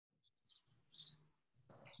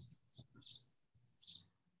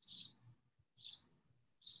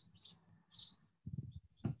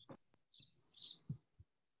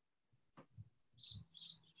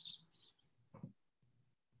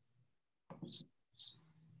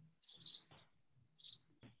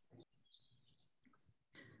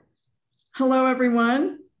Hello,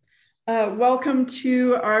 everyone. Welcome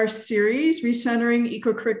to our series, Recentering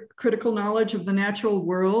Eco-Critical Knowledge of the Natural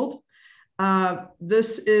World.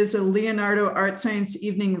 This is a Leonardo Art Science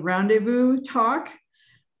Evening Rendezvous talk,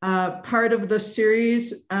 part of the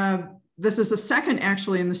series. This is the second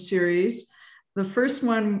actually in the series. The first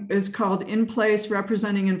one is called InPlace,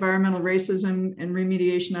 Representing Environmental Racism and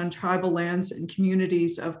Remediation on Tribal Lands and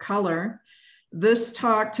Communities of Color. This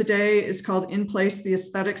talk today is called InPlace, the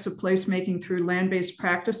Aesthetics of Placemaking Through Land-Based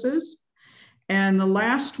Practices. And the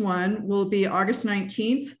last one will be August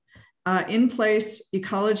 19th, InPlace,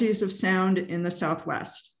 Ecologies of Sound in the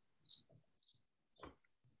Southwest.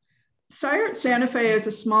 SciArt Santa Fe is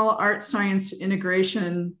a small art science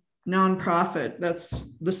integration nonprofit.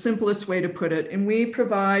 That's the simplest way to put it. And we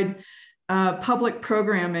provide public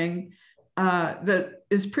programming that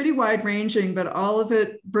is pretty wide ranging, but all of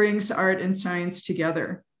it brings art and science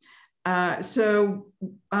together.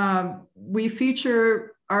 We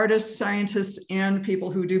feature artists, scientists, and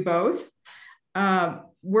people who do both.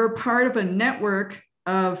 We're part of a network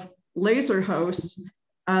of laser hosts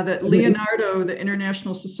that Leonardo, the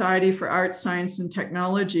International Society for Art, Science, and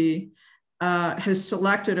Technology, has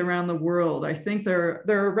selected around the world. I think there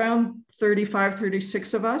are around 35,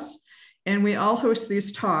 36 of us, and we all host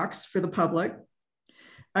these talks for the public.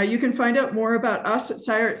 You can find out more about us at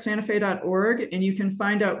sciartsantafe.org, and you can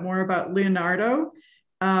find out more about Leonardo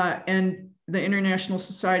and the International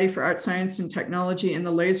Society for Art, Science, and Technology and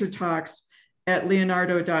the laser talks at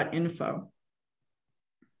leonardo.info.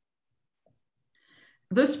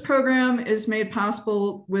 This program is made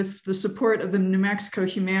possible with the support of the New Mexico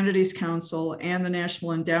Humanities Council and the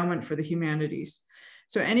National Endowment for the Humanities.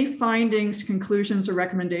 So any findings, conclusions, or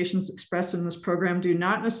recommendations expressed in this program do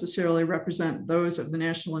not necessarily represent those of the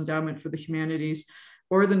National Endowment for the Humanities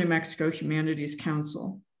or the New Mexico Humanities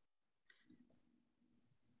Council.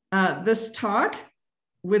 This talk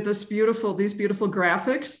with these beautiful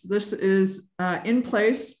graphics, this is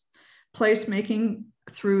InPlace, Placemaking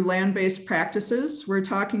through Land-Based Practices. We're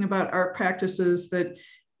talking about art practices that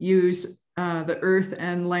use the earth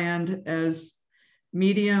and land as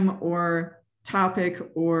medium or topic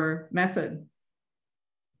or method.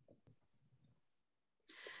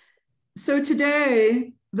 So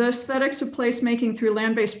today, the aesthetics of placemaking through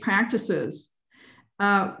land-based practices.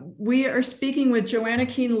 We are speaking with Joanna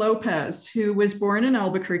Keane Lopez, who was born in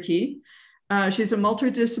Albuquerque. She's a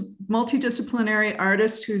multidisciplinary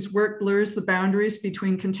artist whose work blurs the boundaries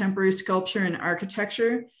between contemporary sculpture and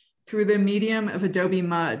architecture through the medium of adobe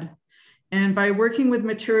mud. And by working with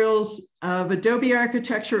materials of adobe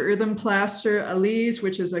architecture, earthen plaster, alize,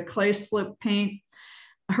 which is a clay slip paint,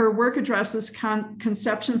 her work addresses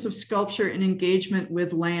conceptions of sculpture and engagement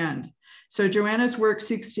with land. So Joanna's work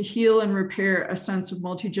seeks to heal and repair a sense of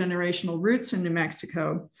multi-generational roots in New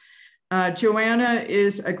Mexico. Joanna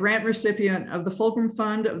is a grant recipient of the Fulcrum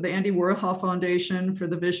Fund of the Andy Warhol Foundation for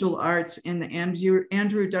the Visual Arts and the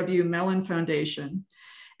Andrew W. Mellon Foundation.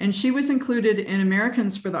 And she was included in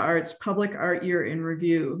Americans for the Arts Public Art Year in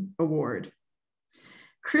Review Award.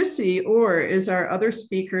 Chrissie Orr is our other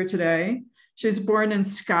speaker today. She's born in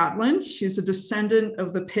Scotland. She's a descendant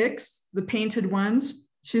of the Picts, the painted ones.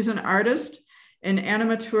 She's an artist, an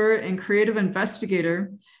animateur, and creative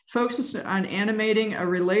investigator focused on animating a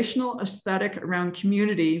relational aesthetic around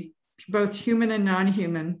community, both human and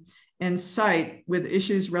non-human, and site with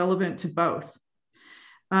issues relevant to both.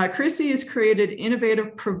 Chrissie has created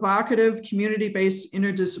innovative, provocative, community-based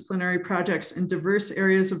interdisciplinary projects in diverse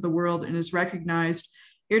areas of the world and is recognized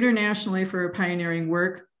internationally for her pioneering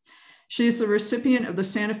work. She is the recipient of the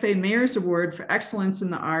Santa Fe Mayor's Award for Excellence in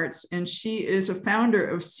the Arts, and she is a founder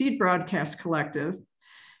of Seed Broadcast Collective.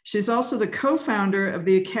 She's also the co-founder of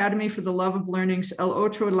the Academy for the Love of Learning's El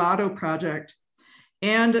Otro Lado project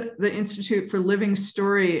and the Institute for Living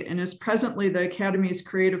Story, and is presently the Academy's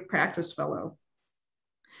Creative Practice Fellow.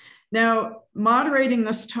 Now, moderating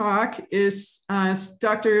this talk is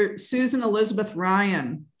Dr. Susan Elizabeth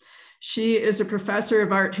Ryan. She is a professor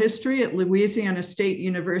of art history at Louisiana State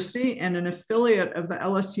University and an affiliate of the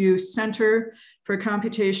LSU Center for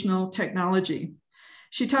Computational Technology.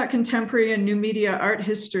 She taught contemporary and new media art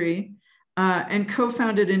history and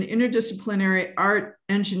co-founded an interdisciplinary art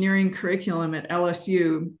engineering curriculum at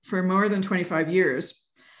LSU for more than 25 years.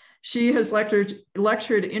 She has lectured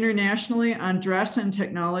internationally on dress and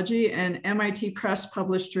technology, and MIT Press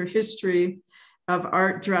published her history of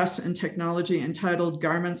art, dress, and technology entitled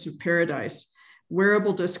Garments of Paradise,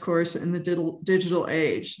 Wearable Discourse in the Digital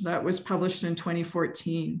Age. That was published in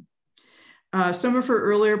 2014. Some of her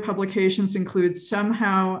earlier publications include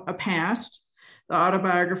Somehow a Past, the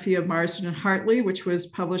autobiography of Marsden and Hartley, which was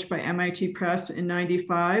published by MIT Press in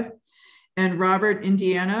 '95, and Robert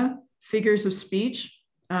Indiana, Figures of Speech,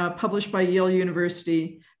 published by Yale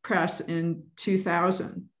University Press in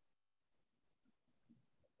 2000.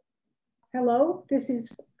 Hello,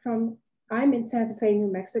 I'm in Santa Fe,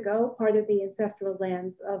 New Mexico, part of the ancestral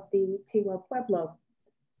lands of the Tiwa Pueblo.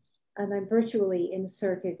 And I'm virtually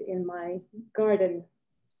inserted in my garden.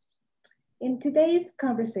 In today's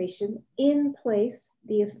conversation, InPlace,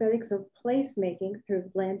 the aesthetics of placemaking through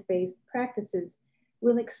land-based practices,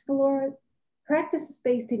 will explore practices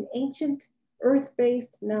based in ancient,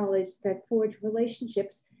 earth-based knowledge that forge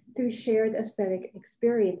relationships through shared aesthetic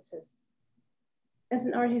experiences. As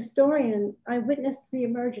an art historian, I witnessed the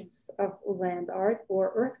emergence of land art,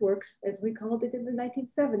 or earthworks, as we called it in the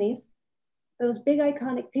 1970s. Those big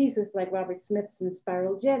iconic pieces like Robert Smithson's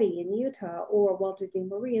Spiral Jetty in Utah or Walter de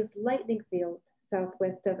Maria's Lightning Field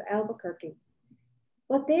southwest of Albuquerque.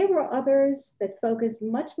 But there were others that focused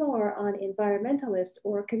much more on environmentalist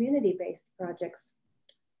or community-based projects.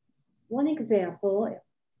 One example, if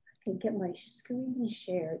I can get my screen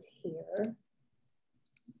shared here.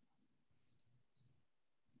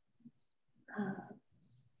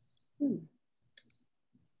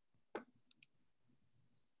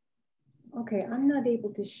 Okay, I'm not able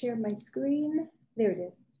to share my screen. There it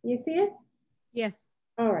is. You see it? Yes.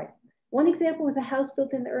 All right. One example was a house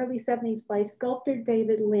built in the early 70s by sculptor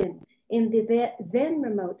David Lynn in the then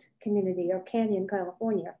remote community of Canyon,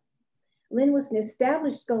 California. Lynn was an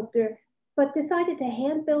established sculptor, but decided to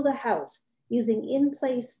hand build a house using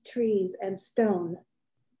in-place trees and stone,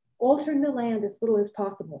 altering the land as little as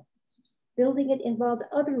possible. Building it involved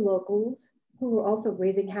other locals who were also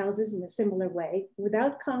raising houses in a similar way,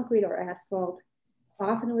 without concrete or asphalt,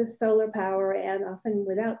 often with solar power and often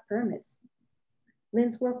without permits.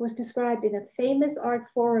 Lynn's work was described in a famous Art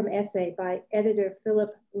Forum essay by editor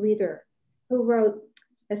Philip Reeder, who wrote,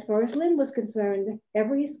 as far as Lynn was concerned,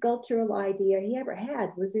 every sculptural idea he ever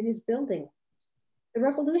had was in his building. The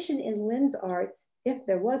revolution in Lynn's art, if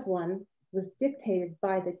there was one, was dictated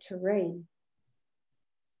by the terrain.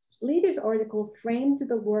 Leader's article framed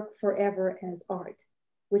the work forever as art,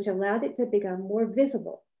 which allowed it to become more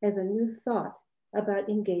visible as a new thought about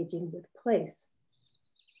engaging with place.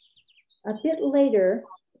 A bit later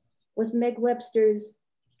was Meg Webster's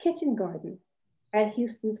Kitchen Garden at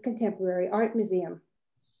Houston's Contemporary Art Museum.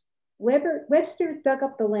 Webster dug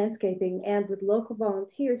up the landscaping and with local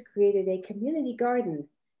volunteers created a community garden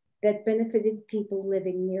that benefited people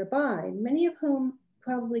living nearby, many of whom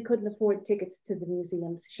probably couldn't afford tickets to the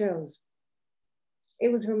museum's shows.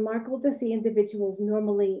 It was remarkable to see individuals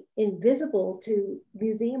normally invisible to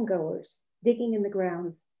museum goers digging in the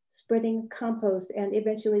grounds, spreading compost, and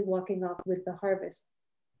eventually walking off with the harvest.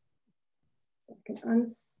 So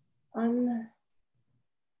I can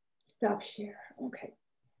stop share. Okay.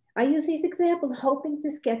 I use these examples hoping to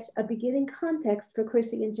sketch a beginning context for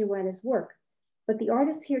Chrissie and Joanna's work. But the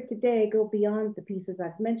artists here today go beyond the pieces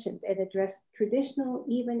I've mentioned and address traditional,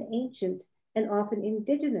 even ancient, and often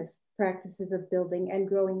indigenous practices of building and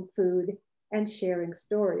growing food and sharing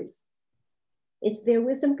stories. It's their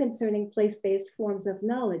wisdom concerning place-based forms of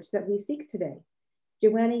knowledge that we seek today.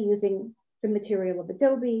 Joanna using the material of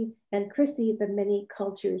adobe, and Chrissie the many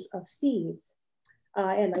cultures of seeds.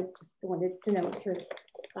 And I just wanted to note her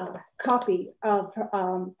copy of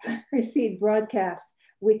her seed broadcast,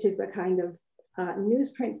 which is a kind of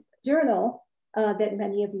newsprint journal that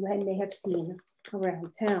many of you may have seen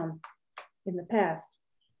around town in the past.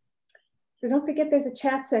 So don't forget there's a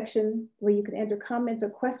chat section where you can enter comments or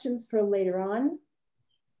questions for later on.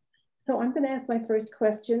 So I'm going to ask my first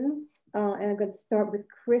question, and I'm going to start with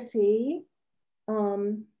Chrissie. How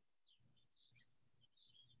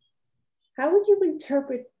would you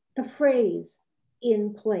interpret the phrase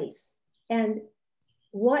in place, and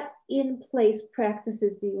what in place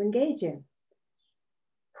practices do you engage in?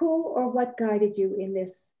 Who or what guided you in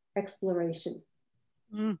this exploration?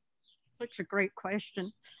 Such a great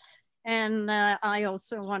question. And I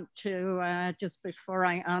also want to, just before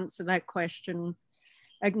I answer that question,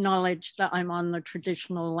 acknowledge that I'm on the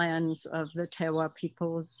traditional lands of the Tewa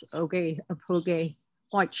peoples, Oge, Apoge,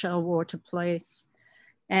 Whiteshell Water Place.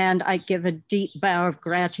 And I give a deep bow of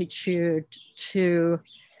gratitude to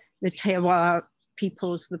the Tewa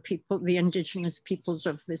peoples, the indigenous peoples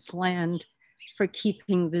of this land, for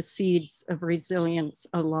keeping the seeds of resilience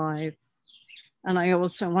alive. And I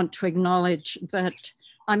also want to acknowledge that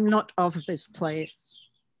I'm not of this place.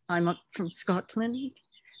 I'm from Scotland,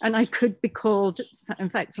 and I could be called, in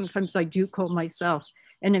fact, sometimes I do call myself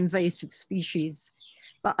an invasive species,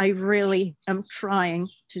 but I really am trying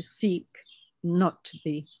to seek not to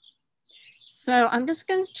be. So I'm just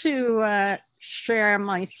going to share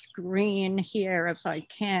my screen here if I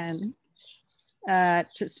can.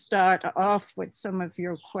 to start off with some of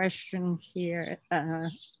your question here.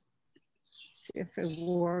 See if it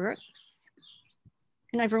works.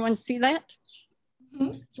 Can everyone see that?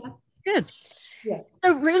 Mm-hmm. Yeah. Good. Yes.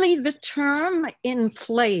 So really the term in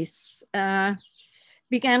place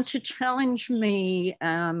began to challenge me.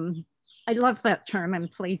 I love that term in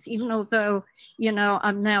place, even although, you know,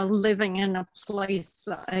 I'm now living in a place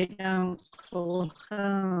that I don't call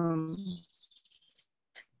home.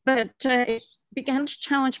 But it began to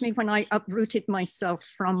challenge me when I uprooted myself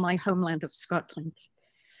from my homeland of Scotland.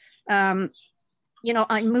 You know,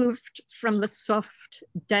 I moved from the soft,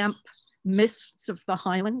 damp mists of the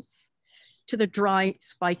Highlands to the dry,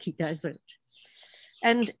 spiky desert.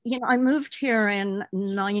 And, you know, I moved here in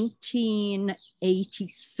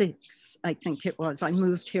 1986, I think it was. I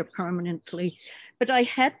moved here permanently, but I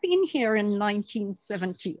had been here in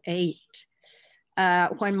 1978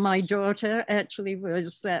 when my daughter actually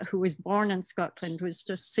was, who was born in Scotland, was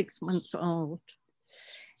just 6 months old.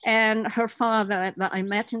 And her father that I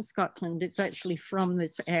met in Scotland is actually from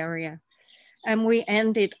this area. And we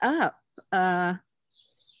ended up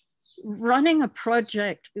running a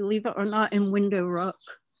project, believe it or not, in Window Rock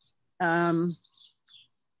on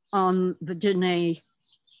the Dene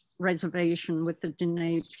reservation with the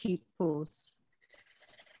Dene peoples.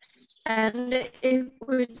 And it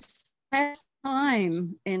was that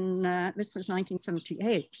time in, this was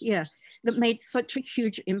 1978, yeah, that made such a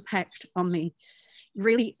huge impact on me,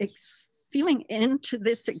 really feeling into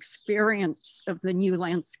this experience of the new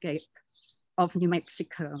landscape of New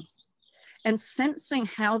Mexico and sensing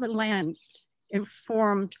how the land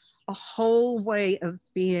informed a whole way of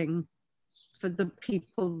being for the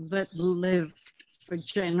people that lived for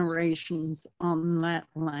generations on that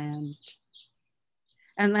land.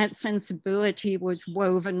 And that sensibility was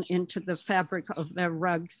woven into the fabric of their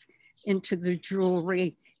rugs, into the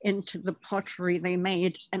jewelry, into the pottery they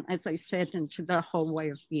made, and as I said, into their whole way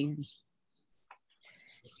of being.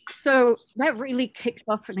 So that really kicked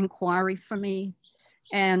off an inquiry for me.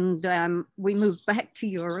 And we moved back to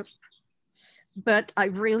Europe, but I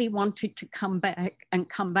really wanted to come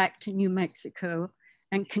back to New Mexico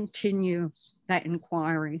and continue that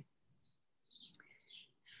inquiry.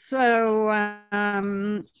 So,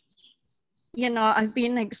 you know, I've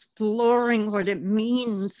been exploring what it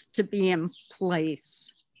means to be in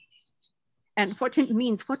place and what it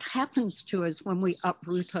means, what happens to us when we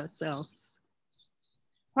uproot ourselves.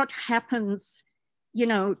 What happens, you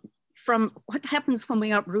know, what happens when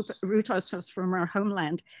we uproot ourselves from our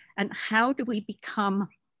homeland, and how do we become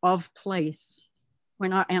of place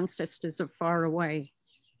when our ancestors are far away?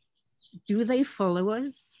 Do they follow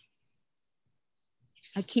us?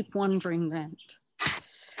 I keep wondering that.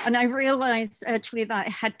 And I realized actually that I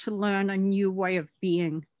had to learn a new way of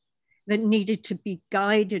being that needed to be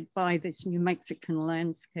guided by this New Mexican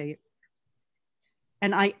landscape.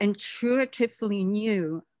 And I intuitively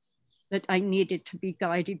knew that I needed to be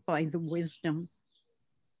guided by the wisdom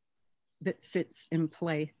that sits in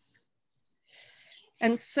place.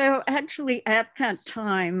 And so actually at that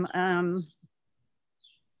time,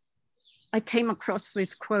 I came across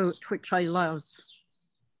this quote, which I love,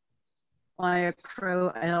 by a Crow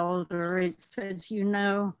elder. It says, you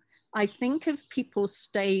know, I think if people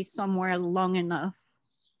stay somewhere long enough,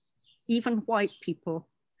 even white people,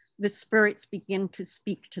 the spirits begin to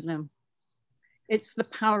speak to them. It's the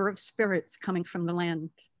power of spirits coming from the land.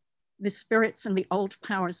 The spirits and the old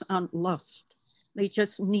powers aren't lost. They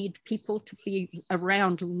just need people to be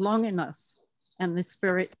around long enough and the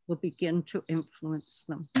spirits will begin to influence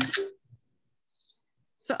them.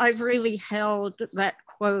 So I've really held that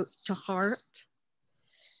quote to heart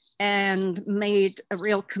and made a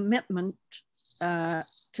real commitment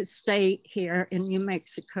to stay here in New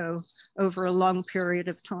Mexico over a long period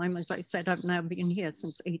of time. As I said, I've now been here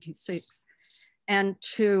since '86, and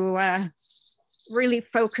to really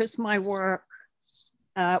focus my work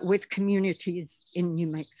with communities in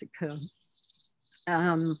New Mexico.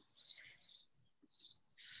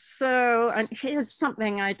 So, and here's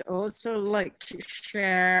something I'd also like to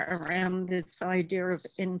share around this idea of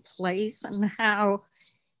in place and how,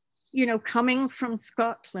 you know, coming from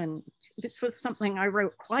Scotland, this was something I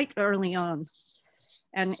wrote quite early on,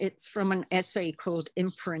 and it's from an essay called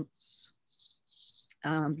Imprints.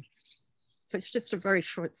 So it's just a very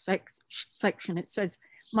short section. It says,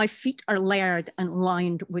 my feet are layered and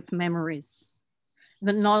lined with memories.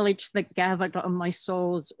 The knowledge that gathered on my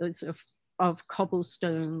soles is of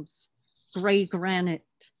cobblestones, gray granite,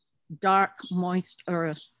 dark moist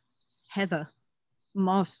earth, heather,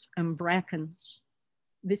 moss and bracken.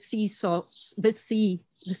 The salt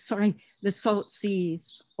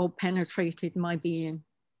seas all penetrated my being.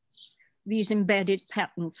 These embedded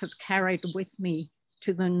patterns have carried with me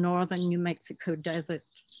to the northern New Mexico desert,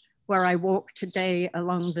 where I walk today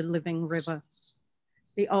along the living river.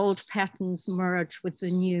 The old patterns merge with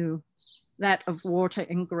the new, that of water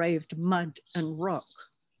engraved mud and rock,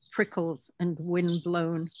 prickles and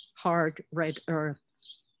wind-blown hard red earth.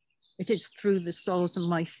 It is through the soles of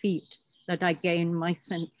my feet that I gain my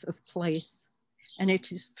sense of place, and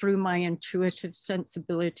it is through my intuitive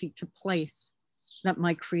sensibility to place that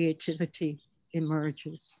my creativity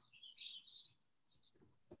emerges.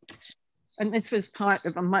 And this was part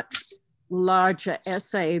of a much larger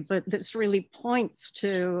essay, but this really points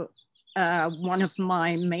to one of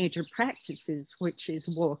my major practices, which is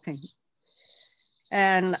walking.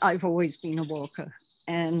 And I've always been a walker.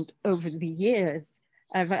 And over the years,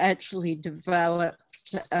 I've actually developed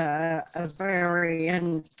a very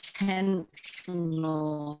intentional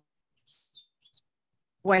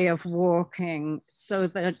way of walking so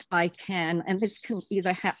that I can, and this can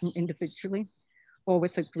either happen individually or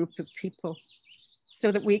with a group of people,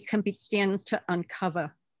 so that we can begin to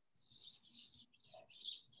uncover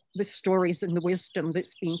the stories and the wisdom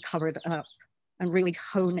that's been covered up and really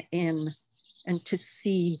hone in and to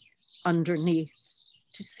see underneath,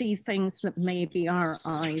 to see things that maybe our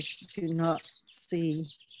eyes do not see.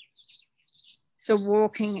 So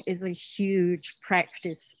walking is a huge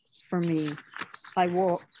practice for me. I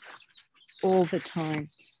walk all the time.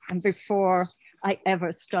 And before I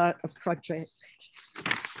ever start a project,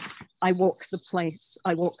 I walk the place,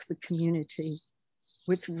 I walk the community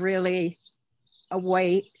with really a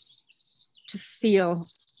way to feel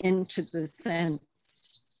into the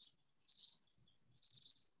sense.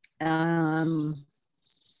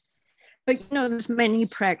 But you know, there's many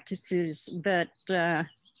practices that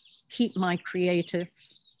keep my creative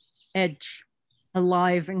edge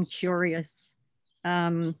alive and curious.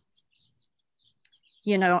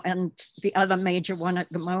 You know, and the other major one at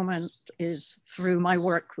the moment is through my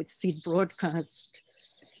work with Seed Broadcast,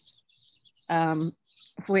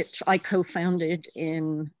 which I co-founded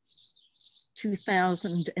in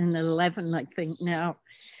 2011, I think now,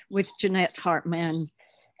 with Jeanette Hartman.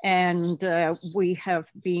 And we have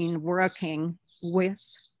been working with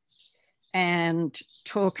and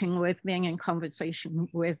talking with, being in conversation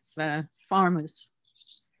with farmers,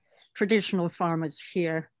 traditional farmers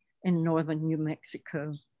here in northern New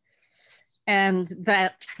Mexico. And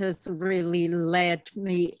that has really led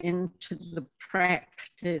me into the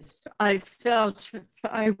practice. I felt if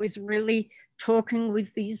I was really talking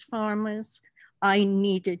with these farmers, I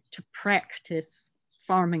needed to practice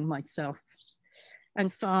farming myself.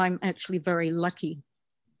 And so I'm actually very lucky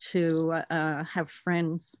to have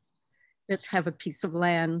friends that have a piece of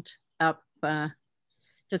land up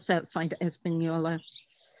just outside Espanola,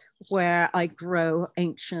 where I grow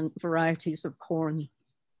ancient varieties of corn,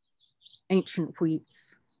 ancient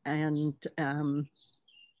wheats, and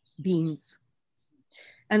beans.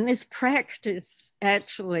 And this practice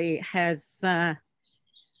actually has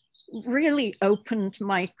really opened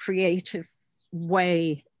my creative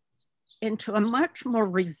way into a much more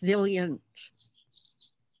resilient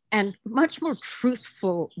and much more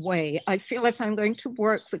truthful way. I feel if I'm going to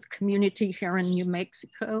work with community here in New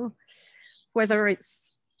Mexico, whether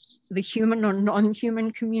it's the human or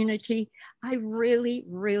non-human community, I really,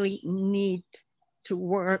 really need to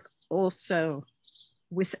work also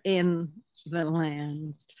within the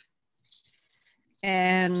land.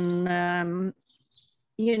 And,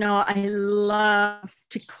 you know, I love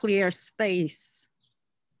to clear space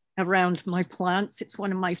around my plants. It's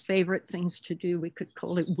one of my favorite things to do. We could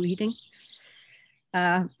call it weeding.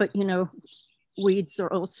 But, you know, weeds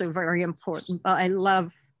are also very important, but I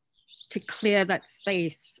love to clear that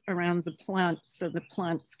space around the plants so the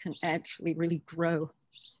plants can actually really grow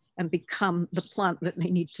and become the plant that they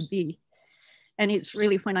need to be. And it's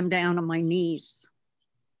really when I'm down on my knees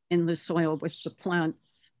in the soil with the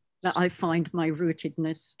plants that I find my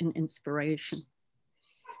rootedness and inspiration.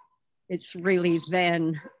 It's really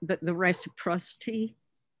then that the reciprocity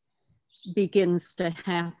begins to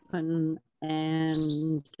happen,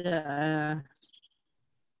 and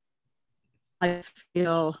I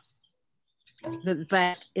feel that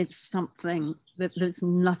that is something that there's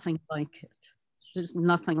nothing like it. There's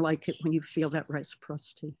nothing like it when you feel that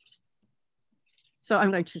reciprocity. So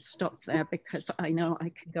I'm going to stop there because I know I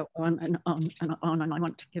can go on and on and on, and I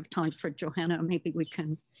want to give time for Joanna. Maybe we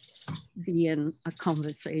can be in a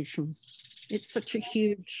conversation. It's such a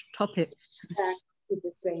huge topic. Back to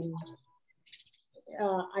the same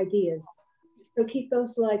ideas. So keep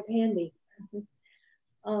those slides handy.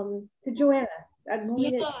 To Joanna,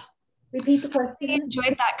 repeat the question. I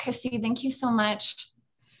enjoyed that, Chrissie. Thank you so much.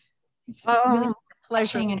 It's really a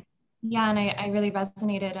pleasure. And Yeah, and I really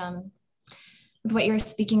resonated with what you were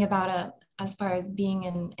speaking about as far as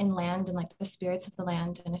being in land and like the spirits of the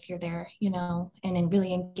land. And if you're there, you know, and in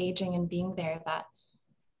really engaging and being there, that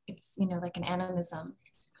it's, you know, like an animism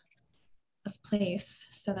of place.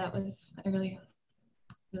 So that was, I really,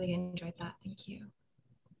 really enjoyed that. Thank you.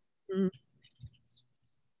 Mm.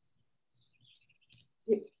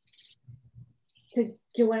 To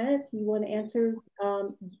Joanna, you want to answer?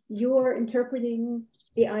 You're interpreting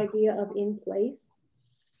the idea of in place.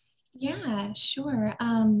 Yeah, sure.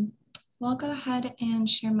 Well, I'll go ahead and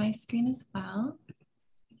share my screen as well.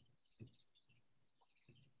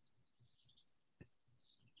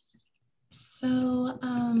 So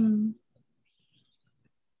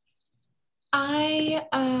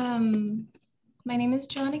my name is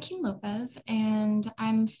Joanna Keane Lopez, and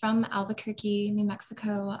I'm from Albuquerque, New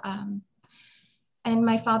Mexico. And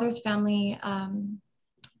my father's family,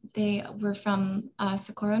 they were from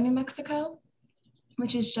Socorro, New Mexico,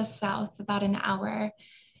 which is just south, about an hour.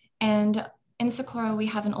 And in Socorro, we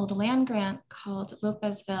have an old land grant called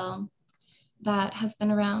Lopezville that has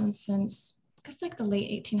been around since, I guess, like the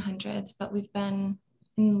late 1800s, but we've been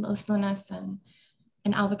in Los Lunas and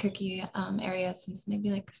in Albuquerque area since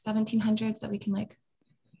maybe like 1700s that we can like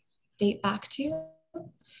date back to.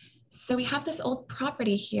 So we have this old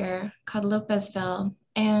property here called Lopezville,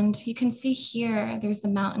 and you can see here, there's the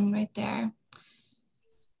mountain right there.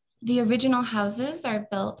 The original houses are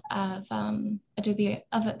built of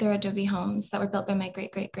their adobe homes that were built by my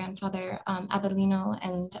great-great-grandfather, Abelino,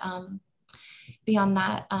 and beyond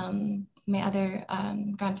that, my other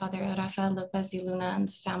grandfather, Rafael Lopez y Luna, and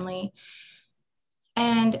the family.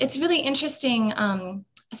 And it's really interesting.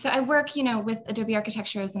 So I work, you know, with adobe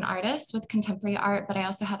architecture as an artist with contemporary art, but I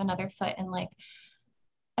also have another foot in like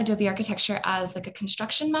adobe architecture as like a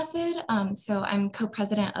construction method. So I'm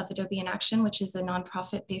co-president of Adobe in Action, which is a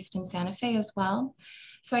nonprofit based in Santa Fe as well.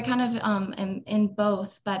 So I kind of am in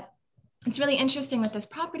both, but it's really interesting with this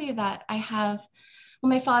property that I have. Well,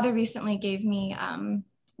 my father recently gave me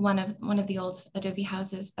one of the old adobe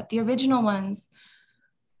houses, but the original ones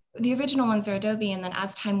are adobe, and then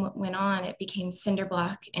as time went on, it became cinder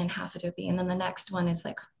block and half adobe, and then the next one is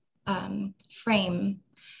like frame,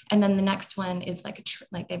 and then the next one is like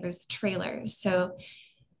like there was trailers. So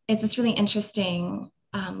it's this really interesting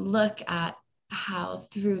look at how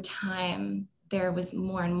through time there was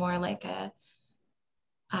more and more like a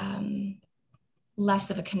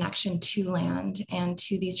less of a connection to land and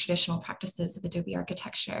to these traditional practices of adobe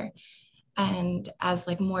architecture. And as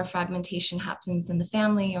like more fragmentation happens in the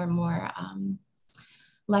family, or more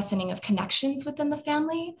lessening of connections within the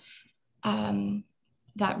family,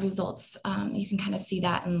 that results, you can kind of see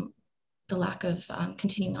that in the lack of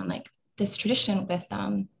continuing on like this tradition with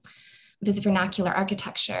this vernacular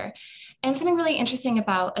architecture. And something really interesting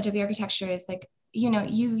about adobe architecture is like, you know,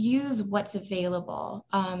 you use what's available.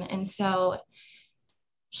 And so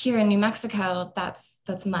here in New Mexico,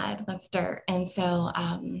 that's mud, that's dirt. And so,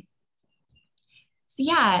 so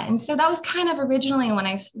yeah, and so that was kind of originally when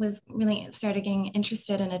I was really started getting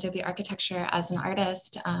interested in adobe architecture as an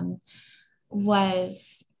artist,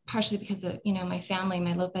 was partially because of, you know, my family,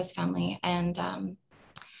 my Lopez family. And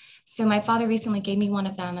so my father recently gave me one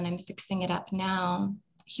of them, and I'm fixing it up now.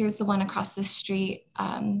 Here's the one across the street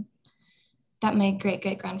that my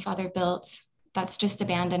great-great-grandfather built that's just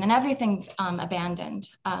abandoned, and everything's abandoned.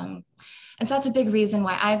 And so that's a big reason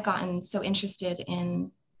why I've gotten so interested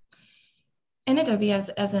in adobe as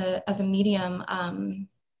a medium.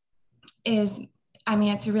 Is, I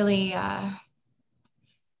mean, it's really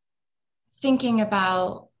thinking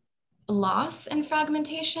about loss and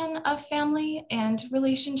fragmentation of family and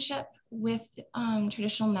relationship with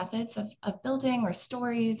traditional methods of building or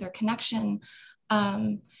stories or connection.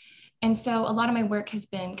 And so a lot of my work has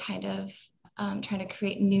been kind of trying to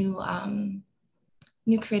create new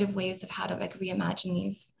creative ways of how to like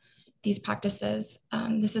reimagine these practices.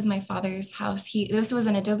 This is my father's house. This was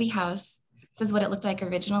an adobe house. This is what it looked like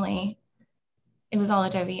originally. It was all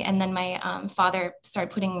adobe. And then my father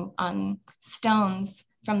started putting on stones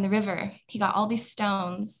from the river. He got all these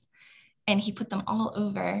stones and he put them all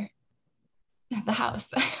over the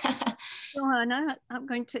house. Joanna, I'm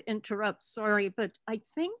going to interrupt, sorry, but I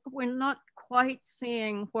think we're not quite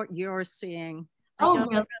seeing what you're seeing. Oh,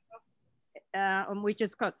 really? And we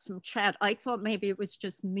just got some chat. I thought maybe it was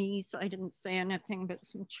just me, so I didn't say anything, but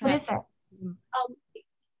some chat. What is it?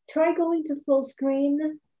 Try going to full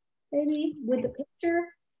screen, maybe, with the picture,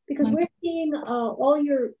 because we're seeing all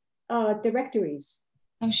your directories.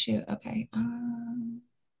 Oh, shoot. Okay.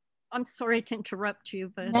 I'm sorry to interrupt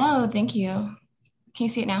you, but... No, thank you. Can you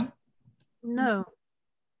see it now? No.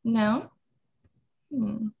 No?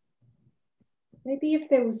 Maybe if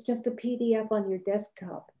there was just a PDF on your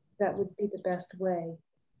desktop, that would be the best way.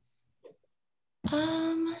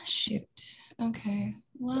 Shoot. Okay.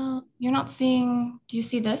 Well, you're not seeing, do you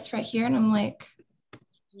see this right here? And I'm like,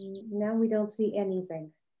 now we don't see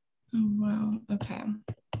anything. oh, wow. Okay.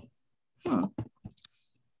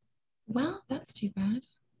 Well, that's too bad.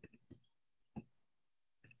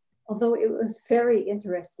 Although it was very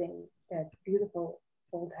interesting, that beautiful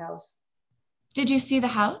old house. Did you see the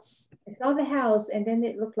house? I saw the house, and then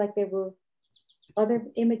it looked like there were other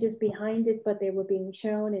images behind it, but they were being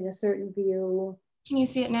shown in a certain view. Can you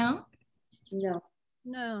see it now? No.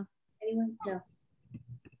 No. Anyone? No.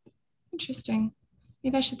 Interesting.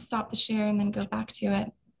 Maybe I should stop the share and then go back to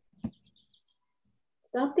it.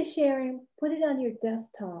 Stop the sharing, put it on your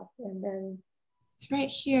desktop, and then. It's right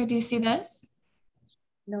here. Do you see this?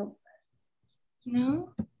 No.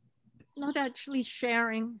 No? It's not actually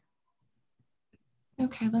sharing.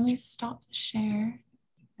 Okay, let me stop the share.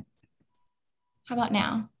 How about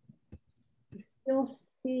now? You still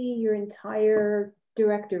see your entire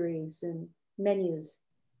directories and menus.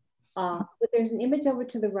 But there's an image over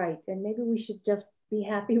to the right, and maybe we should just be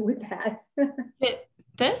happy with that.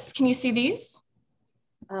 This? Can you see these?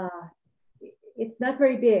 It's not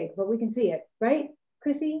very big, but we can see it, right,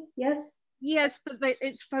 Chrissy? Yes? Yes, but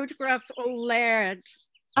it's photographs all layered.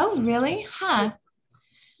 Oh, really? Huh.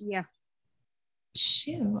 Yeah.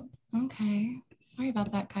 Shoot. Okay. Sorry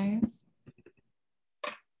about that, guys.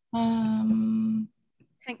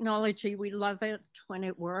 Technology, we love it when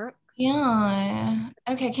it works. Yeah.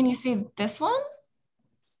 Okay, can you see this one?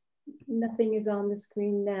 Nothing is on the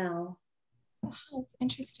screen now. Oh, that's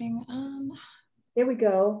interesting. There we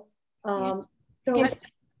go. Yeah. So Yes.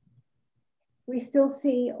 we still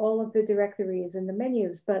see all of the directories and the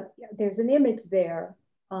menus, but there's an image there.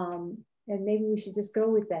 And maybe we should just go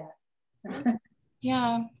with that.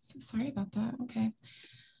 Yeah, so sorry about that. Okay.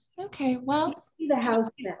 Okay, well. You see the house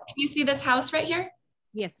now. Can you see this house right here?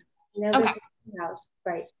 Yes. Now Okay. this is the house,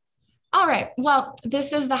 right. All right. Well,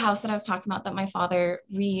 this is the house that I was talking about that my father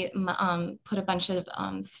put a bunch of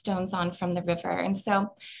stones on from the river. And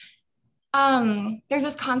so there's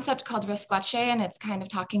this concept called resquache, and it's kind of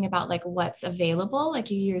talking about like what's available,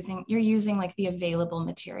 like you're using like the available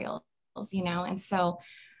materials, you know. And so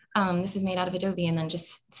this is made out of adobe and then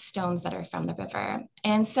just stones that are from the river.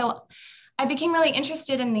 And so I became really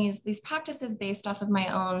interested in these practices based off of my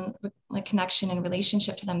own like connection and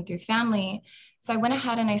relationship to them through family. So I went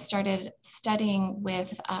ahead and I started studying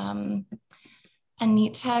with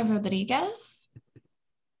Anita Rodriguez.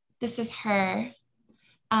 This is her.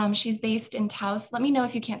 She's based in Taos. Let me know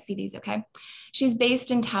if you can't see these, okay? She's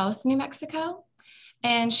based in Taos, New Mexico.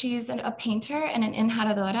 And she's a painter and an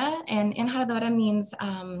enjarradora. And enjarradora means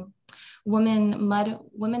woman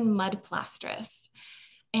mud plasteress.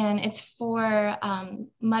 And it's for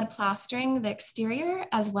mud plastering the exterior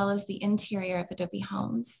as well as the interior of adobe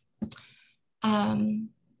homes. Let's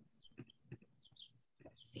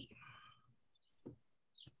see.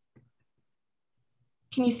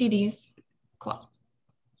 Can you see these? Cool.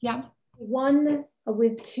 Yeah. One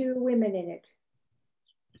with two women in it.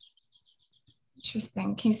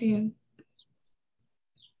 Interesting. Can you see?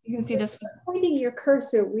 You can see this. Pointing your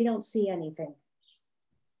cursor, we don't see anything.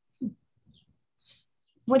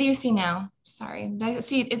 What do you see now? Sorry, I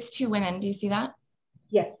see it's two women. Do you see that?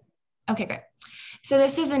 Yes. Okay, great. So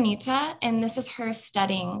this is Anita, and this is her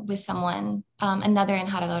studying with someone, another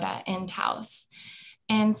enjarradora in Taos.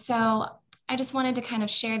 And so I just wanted to kind of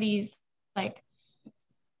share these, like,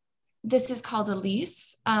 this is called a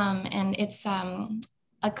lis, and it's a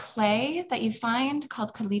clay that you find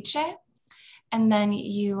called caliche, and then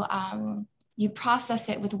you process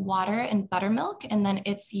it with water and buttermilk, and then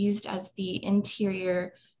it's used as the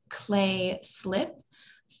interior clay slip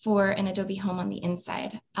for an adobe home on the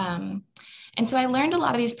inside. And so I learned a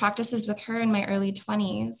lot of these practices with her in my early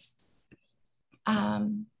 20s, as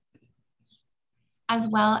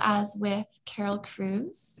well as with Carol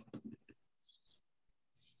Cruz.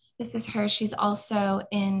 This is her. She's also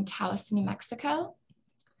in Taos, New Mexico.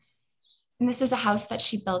 And this is a house that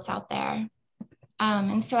she built out there.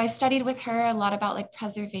 And so I studied with her a lot about like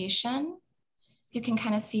preservation. So you can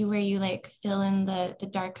kind of see where you like fill in the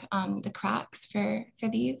dark, the cracks for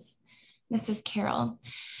these. This is Carol.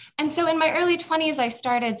 And so in my early 20s, I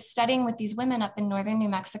started studying with these women up in northern New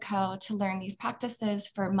Mexico to learn these practices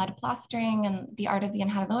for mud plastering and the art of the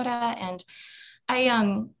enjarradora. And I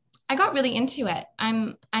got really into it.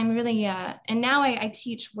 I'm really, and now I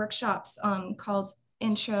teach workshops called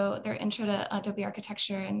Intro to Adobe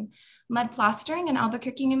Architecture and Mud Plastering in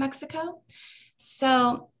Albuquerque, New Mexico.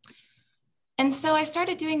 So I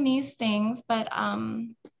started doing these things, but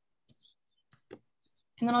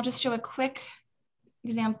And then I'll just show a quick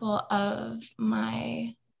example of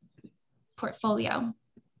my portfolio.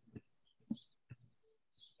 Let's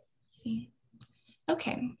see.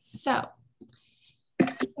 Okay, so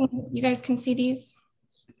you guys can see these?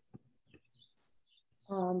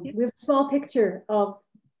 We have a small picture of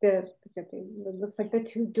it looks like the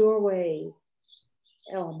two doorway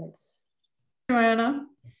elements. Joanna,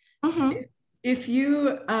 if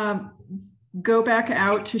you go back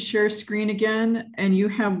out to share screen again and you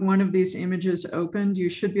have one of these images opened, you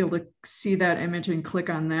should be able to see that image and click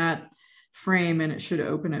on that frame and it should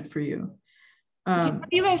open it for you. What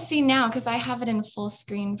do you guys see now? Because I have it in full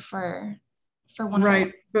screen for one.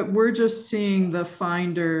 Right, but we're just seeing the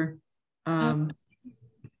Finder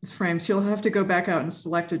frame. So you'll have to go back out and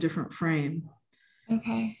select a different frame.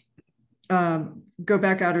 Okay. Go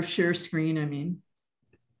back out of share screen, I mean.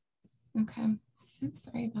 Okay, so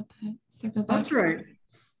sorry about that. So go back. That's right.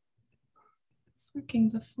 It's working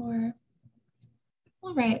before.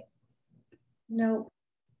 All right. No.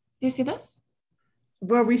 Do you see this?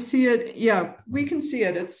 Well, we see it. Yeah, we can see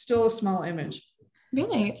it. It's still a small image.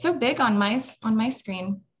 Really? It's so big on my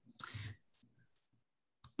screen.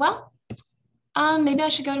 Well, maybe I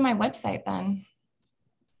should go to my website then.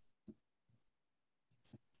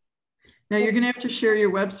 Now you're going to have to share your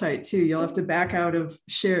website too. You'll have to back out of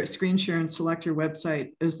screen share and select your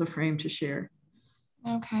website as the frame to share.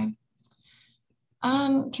 Okay.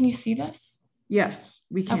 Can you see this? Yes,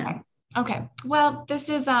 we can. Okay. Well, this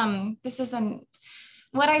is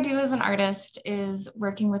what I do as an artist is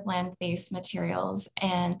working with land-based materials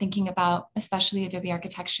and thinking about especially Adobe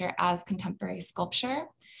architecture as contemporary sculpture.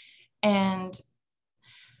 And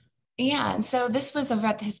yeah, and so this was over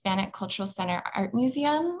at the Hispanic Cultural Center Art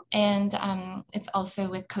Museum, and it's also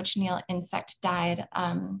with Coach Neil insect dyed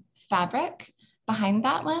fabric behind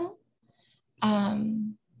that one.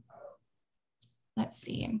 Let's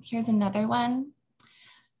see, here's another one.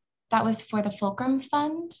 That was for the Fulcrum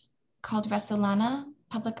Fund called Resolana,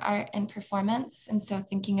 Public Art and Performance. And so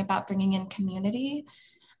thinking about bringing in community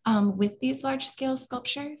with these large scale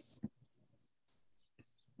sculptures.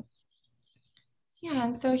 Yeah,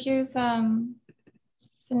 and so here's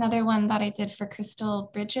another one that I did for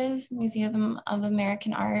Crystal Bridges Museum of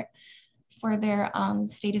American Art for their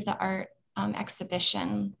state of the art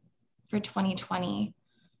exhibition for 2020.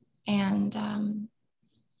 And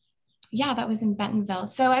yeah, that was in Bentonville.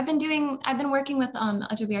 So I've been working with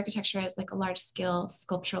Adobe architecture as like a large scale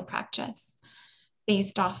sculptural practice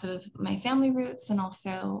based off of my family roots and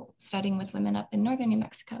also studying with women up in northern New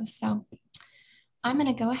Mexico. So I'm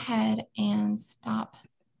gonna go ahead and stop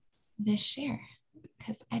this share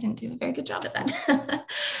because I didn't do a very good job at that.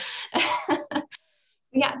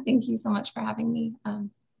 Yeah, thank you so much for having me.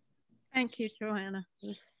 Thank you, Joanna.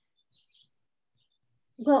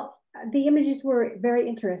 Well, the images were very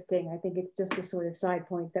interesting. I think it's just a sort of side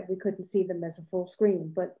point that we couldn't see them as a full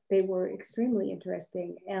screen, but they were extremely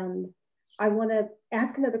interesting. And I want to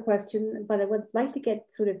ask another question, but I would like to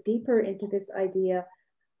get sort of deeper into this idea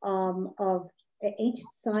of ancient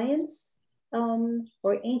science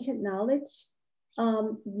or ancient knowledge.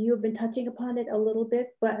 You've been touching upon it a little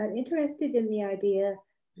bit, but I'm interested in the idea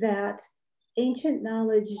that ancient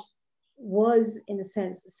knowledge was, in a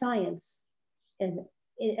sense, science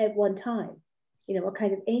at one time, you know, a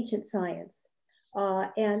kind of ancient science.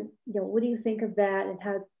 And, you know, what do you think of that, and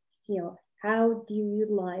how, you know, how do you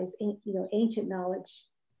utilize, you know, ancient knowledge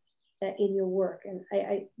in your work? And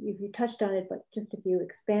you touched on it, but just if you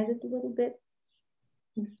expanded a little bit.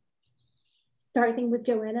 Starting with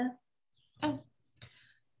Joanna.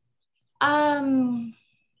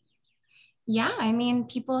 Yeah, I mean,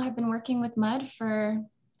 people have been working with mud for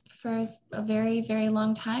a very, very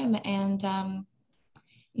long time. And,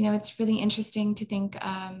 you know, it's really interesting to think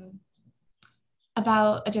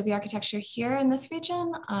about Adobe architecture here in this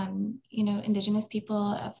region. You know, Indigenous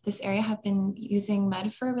people of this area have been using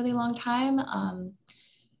mud for a really long time,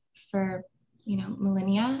 for, you know,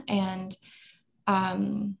 millennia. And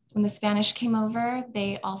when the Spanish came over,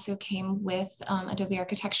 they also came with Adobe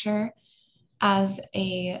architecture as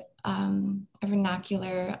a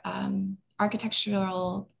vernacular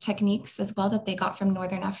architectural techniques as well that they got from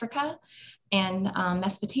Northern Africa and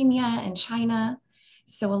Mesopotamia and China.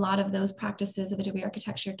 So a lot of those practices of Adobe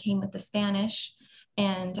architecture came with the Spanish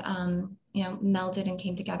and you know, melded and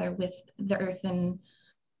came together with the earthen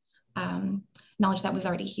knowledge that was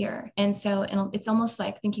already here. And so it's almost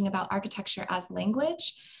like thinking about architecture as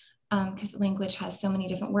language, because language has so many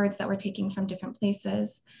different words that we're taking from different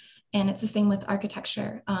places. And it's the same with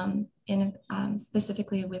architecture,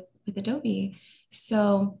 specifically with Adobe.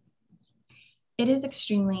 So it is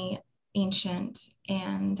extremely ancient.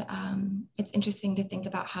 And it's interesting to think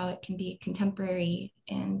about how it can be contemporary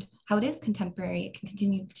and how it is contemporary. It can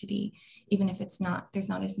continue to be, even if it's not, there's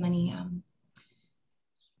not as many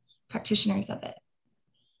practitioners of it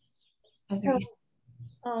as there used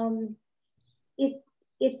to.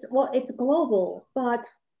 It's global, but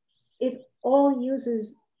it all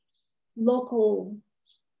uses local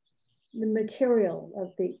the material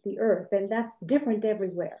of the earth, and that's different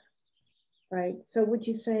everywhere, right? So would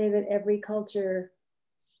you say that every culture,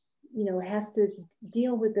 you know, has to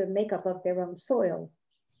deal with the makeup of their own soil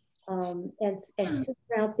and figure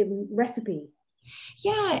out the recipe?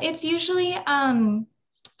 Yeah, it's usually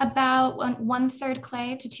about 1/3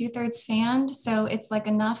 clay to 2/3 sand. So it's like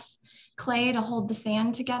enough clay to hold the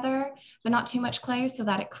sand together, but not too much clay so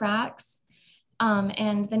that it cracks.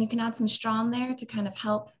 And then you can add some straw in there to kind of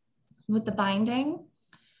help with the binding.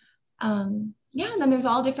 Yeah, and then there's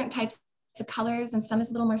all different types of colors, and some is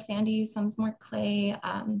a little more sandy, some is more clay.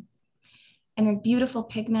 And there's beautiful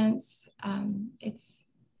pigments. It's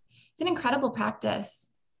an incredible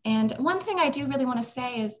practice. And one thing I do really want to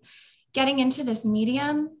say is getting into this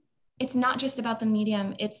medium, it's not just about the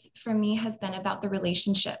medium. It's, for me, has been about the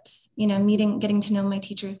relationships, you know, getting to know my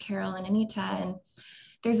teachers, Carol and Anita. And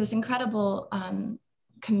there's this incredible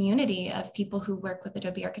community of people who work with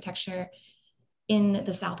adobe architecture in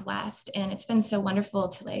the Southwest. And it's been so wonderful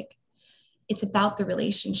to it's about the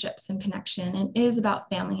relationships and connection, and it is about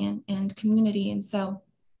family and community. And so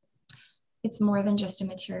it's more than just a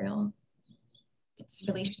material, it's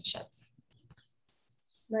relationships.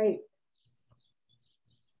 Right.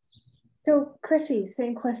 So Chrissie,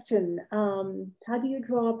 same question. How do you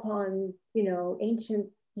draw upon, you know,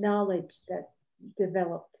 ancient knowledge that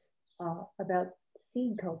developed about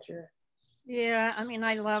seed culture? Yeah, I mean,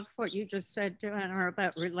 I love what you just said, Joanna,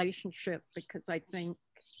 about relationship, because I think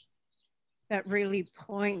that really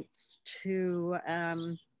points to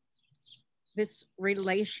this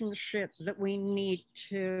relationship that we need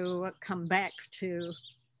to come back to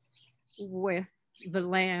with the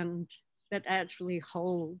land that actually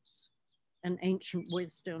holds an ancient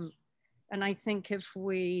wisdom. And I think if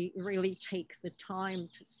we really take the time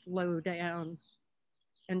to slow down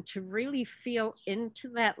and to really feel into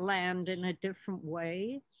that land in a different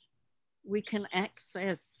way, we can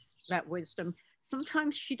access that wisdom.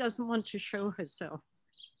 Sometimes she doesn't want to show herself.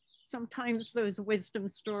 Sometimes those wisdom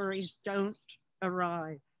stories don't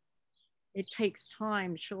arrive. It takes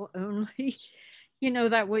time. She'll only, you know,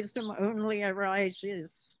 that wisdom only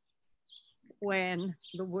arises when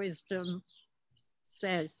the wisdom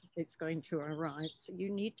says it's going to arrive. So you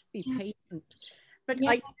need to be patient. But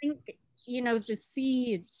yeah. I think, you know, the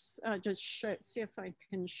seeds, just see if I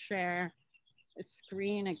can share a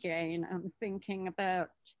screen again. I'm thinking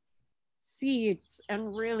about seeds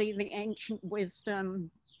and really the ancient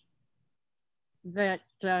wisdom that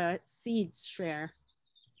seeds share.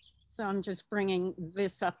 So I'm just bringing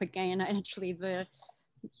this up again. Actually,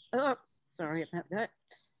 oh, sorry about that.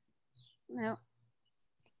 Well,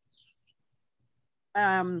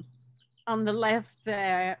 on the left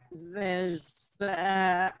there, there's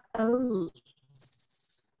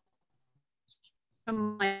oats.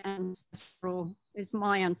 My ancestral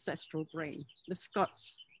grain. The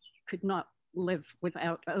Scots could not live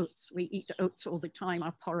without oats. We eat oats all the time,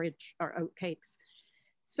 our porridge, our oat cakes.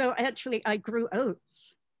 So actually I grew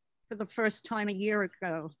oats for the first time a year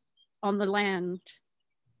ago on the land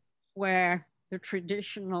where the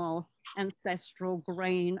traditional ancestral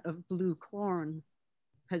grain of blue corn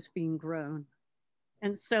has been grown.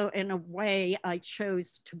 And so in a way I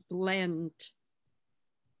chose to blend,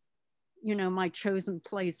 you know, my chosen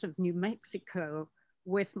place of New Mexico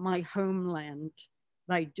with my homeland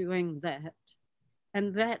by doing that.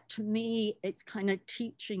 And that to me is kind of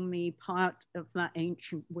teaching me part of that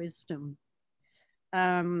ancient wisdom.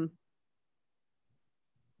 I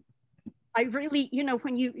really, you know,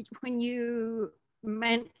 when you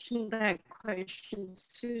mentioned that question,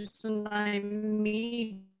 Susan, I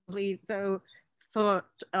immediately though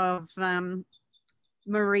thought of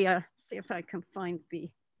Maria. See if I can find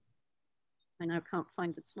I now can't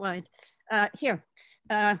find the slide. Here,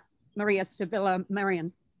 Maria Sibylla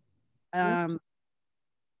Merian.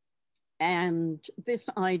 And this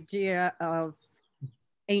idea of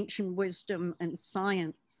ancient wisdom and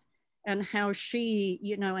science, and how she,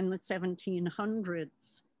 you know, in the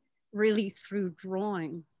 1700s, really through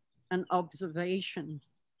drawing and observation,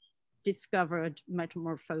 discovered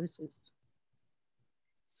metamorphosis.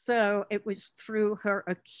 So it was through her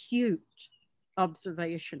acute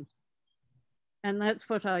observation. And that's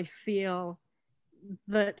what I feel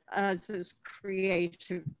that as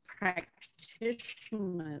creative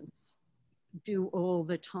practitioners, do all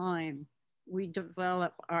the time. We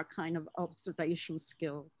develop our kind of observation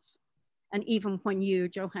skills. And even when you,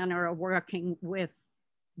 Joanna, are working with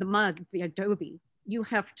the mud, the adobe, you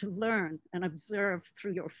have to learn and observe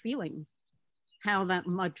through your feeling how that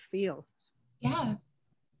mud feels. Yeah.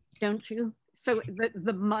 Don't you? So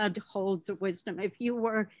the mud holds a wisdom. If you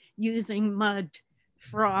were using mud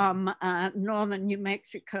from northern New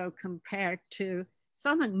Mexico compared to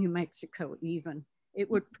southern New Mexico even, it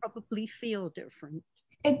would probably feel different.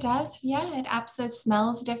 It does. Yeah, it absolutely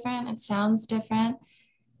smells different. It sounds different.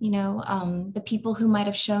 You know, the people who might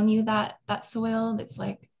have shown you that soil, it's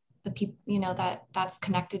like the people, you know, that's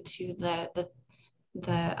connected to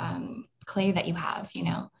the clay that you have, you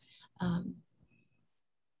know.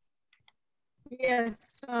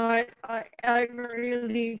 Yes, I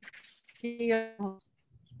really feel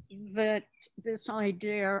that this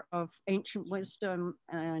idea of ancient wisdom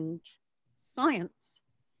and science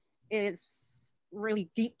is really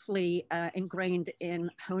deeply ingrained in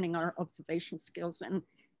honing our observation skills and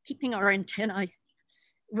keeping our antennae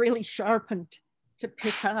really sharpened to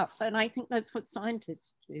pick up. And I think that's what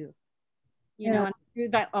scientists do. You know, and through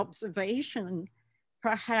that observation,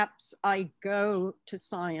 perhaps I go to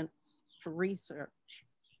science for research.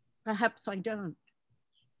 Perhaps I don't.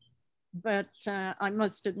 But I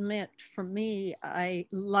must admit, for me, I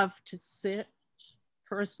love to sit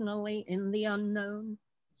personally in the unknown.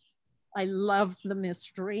 I love the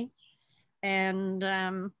mystery. And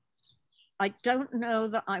I don't know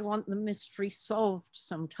that I want the mystery solved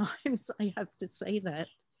sometimes. I have to say that,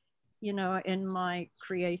 you know, in my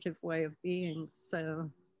creative way of being. So,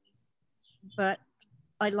 but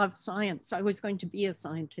I love science. I was going to be a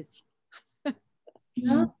scientist.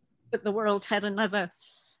 But the world had another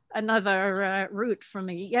route for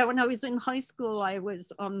me. Yeah, when I was in high school, I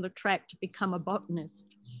was on the track to become a botanist.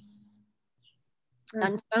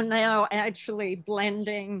 And so now actually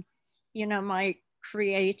blending, you know, my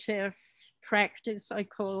creative practice, I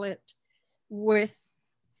call it, with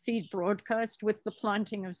seed broadcast, with the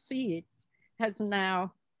planting of seeds, has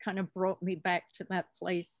now kind of brought me back to that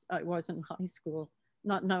place I was in high school,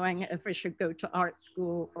 not knowing if I should go to art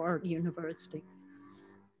school or university.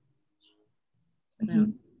 So.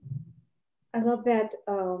 I love that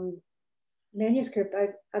manuscript.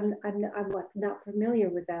 I'm not familiar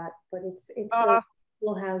with that, but it's so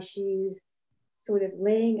cool how she's sort of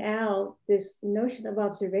laying out this notion of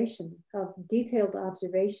observation, of detailed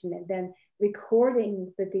observation, and then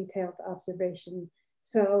recording the detailed observation.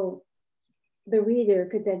 So the reader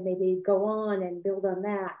could then maybe go on and build on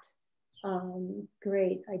that.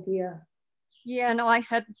 Great idea. Yeah, no, I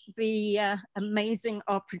had the amazing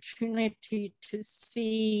opportunity to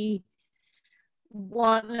see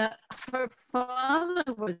her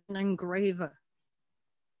father was an engraver.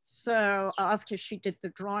 So after she did the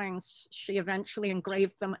drawings, she eventually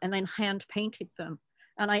engraved them and then hand painted them.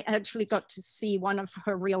 And I actually got to see one of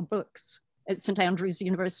her real books at St. Andrews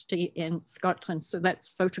University in Scotland. So that's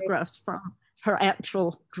photographs from her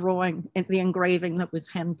actual drawing and the engraving that was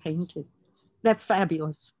hand painted. They're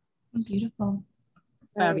fabulous. Beautiful.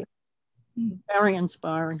 Fabulous. Very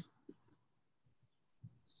inspiring.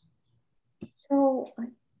 So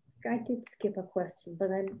I did skip a question, but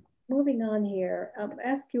I'm moving on here. I'll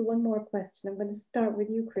ask you one more question. I'm going to start with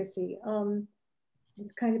you, Chrissie.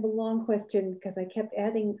 It's kind of a long question because I kept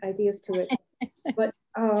adding ideas to it. But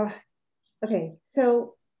okay,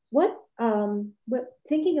 so what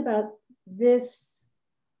thinking about this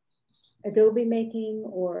adobe making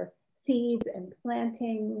or seeds and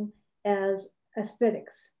planting as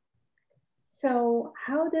aesthetics. So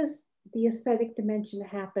how does the aesthetic dimension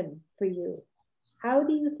happen for you? How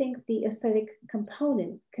do you think the aesthetic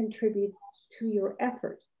component contributes to your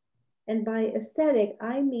effort? And by aesthetic,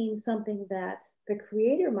 I mean something that the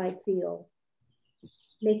creator might feel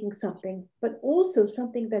making something, but also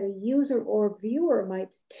something that a user or viewer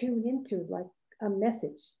might tune into, like a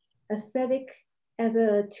message. Aesthetic as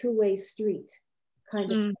a two-way street,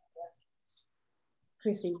 kind of.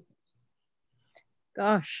 Chrissie.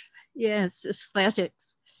 Gosh, yes,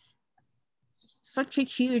 aesthetics. Such a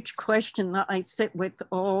huge question that I sit with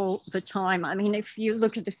all the time. I mean, if you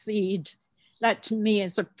look at a seed, that to me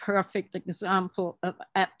is a perfect example of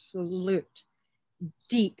absolute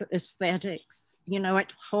deep aesthetics. You know,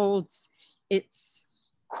 it holds its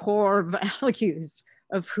core values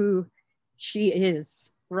of who she is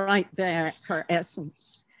right there, her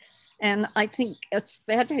essence. And I think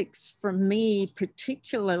aesthetics for me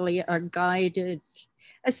particularly are guided.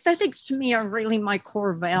 Aesthetics to me are really my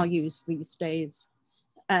core values these days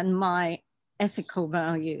and my ethical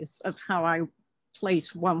values of how I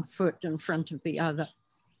place one foot in front of the other.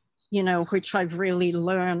 you know, which I've really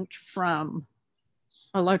learned from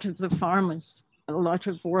a lot of the farmers, a lot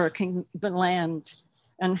of working the land,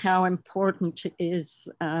 and how important is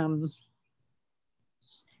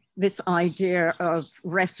this idea of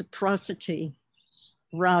reciprocity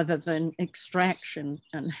rather than extraction,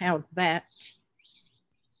 and how that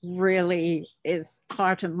really is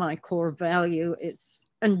part of my core value is,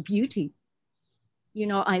 and beauty. You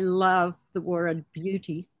know, I love the word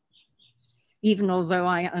beauty, even although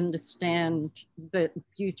I understand that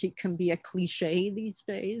beauty can be a cliche these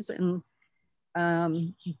days, and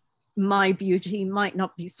my beauty might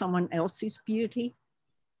not be someone else's beauty.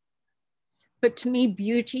 But to me,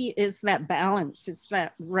 beauty is that balance, is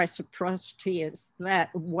that reciprocity, is that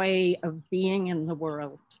way of being in the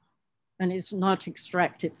world. And it's not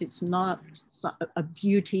extractive. It's not a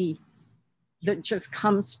beauty that just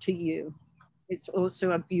comes to you. It's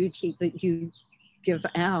also a beauty that you give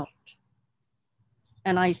out.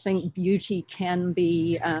 And I think beauty can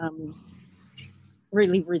be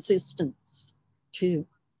really resistance too.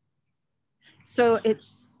 So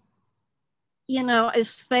it's, you know,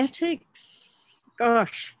 aesthetics,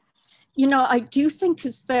 gosh, you know, I do think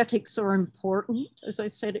aesthetics are important. As I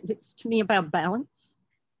said, it's to me about balance.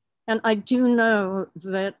 And I do know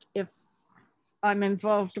that if I'm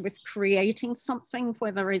involved with creating something,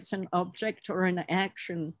 whether it's an object or an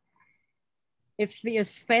action, if the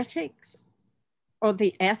aesthetics or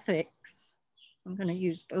the ethics, I'm going to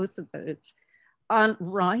use both of those, aren't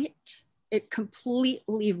right, it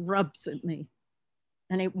completely rubs at me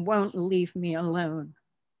and it won't leave me alone.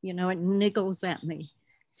 You know, it niggles at me.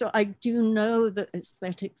 So I do know that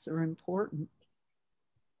aesthetics are important.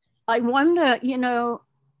 I wonder, you know,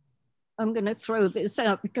 I'm going to throw this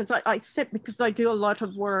out because because I do a lot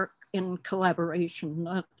of work in collaboration,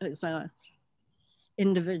 not as an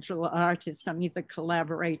individual artist. I'm either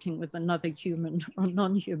collaborating with another human or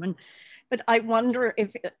non-human. But I wonder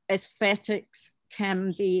if aesthetics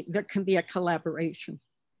there can be a collaboration.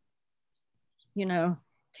 You know,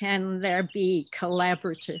 can there be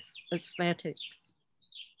collaborative aesthetics?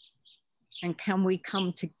 And can we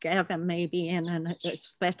come together maybe in an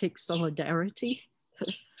aesthetic solidarity?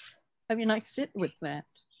 I mean, I sit with that.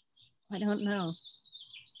 I don't know.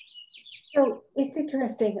 So it's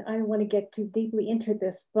interesting. I don't want to get too deeply into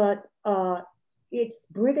this, but it's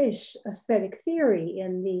British aesthetic theory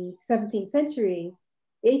in the 17th century,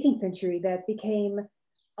 18th century that became,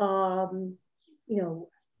 you know,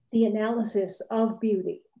 the analysis of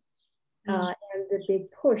beauty and the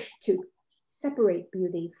big push to separate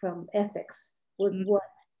beauty from ethics was what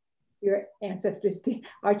your ancestors did.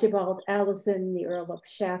 Archibald Alison, the Earl of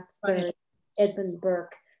Shaftesbury, Edmund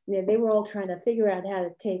Burke, you know, they were all trying to figure out how to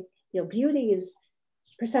take, you know, beauty is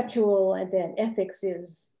perceptual and then ethics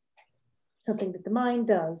is something that the mind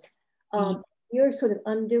does. You're sort of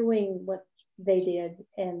undoing what they did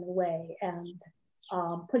in a way and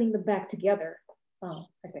putting them back together,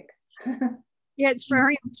 I think. Yeah, it's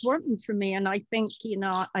very important for me. And I think, you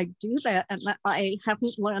know, I do that and I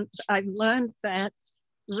haven't learned, I've learned that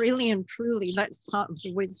really and truly, that's part of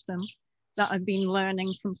the wisdom that I've been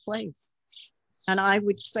learning from place. And I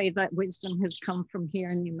would say that wisdom has come from here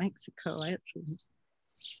in New Mexico, actually.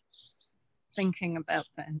 Thinking about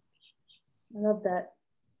that. I love that.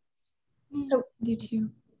 So, you too.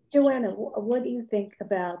 Joanna, what do you think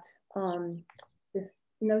about this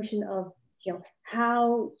notion of, you know,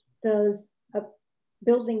 how does a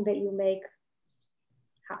building that you make,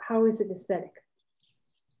 how is it aesthetic?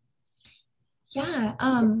 Yeah,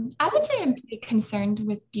 I would say I'm pretty concerned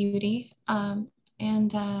with beauty. And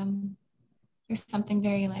there's something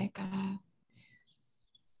very like,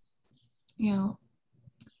 you know,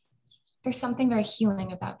 there's something very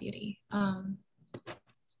healing about beauty.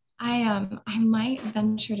 I might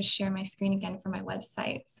venture to share my screen again for my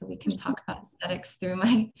website so we can talk about aesthetics through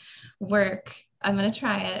my work. I'm gonna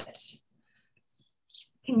try it.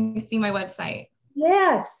 Can you see my website?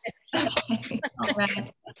 Yes. Okay. All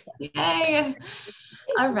right. Yay.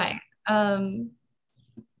 All right.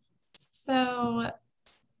 So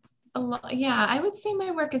yeah, I would say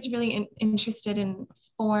my work is really interested in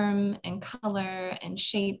form and color and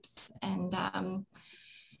shapes and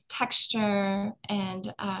texture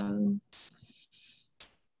and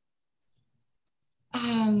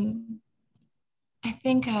I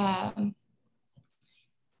think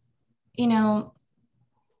you know,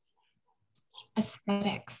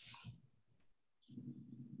 aesthetics.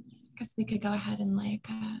 I guess we could go ahead and like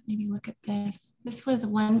maybe look at this. This was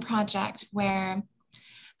one project where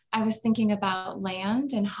I was thinking about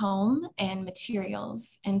land and home and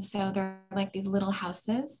materials. And so they're like these little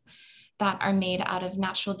houses that are made out of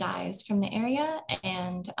natural dyes from the area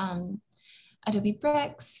and adobe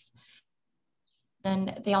bricks,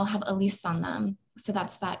 then they all have a lease on them. So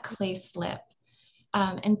that's that clay slip.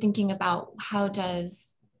 And thinking about how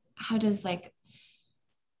does like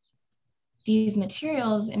these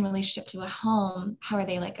materials in relationship to a home, how are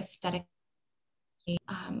they like aesthetically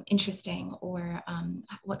interesting, or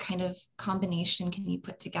what kind of combination can you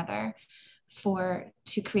put together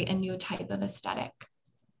to create a new type of aesthetic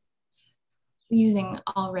using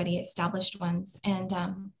already established ones. And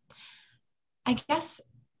I guess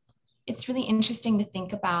it's really interesting to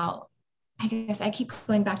think about. I guess I keep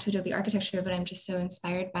going back to Adobe architecture, but I'm just so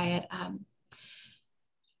inspired by it.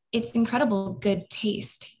 It's incredible good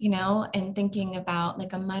taste, you know, and thinking about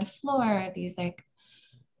like a mud floor, these like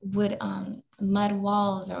wood mud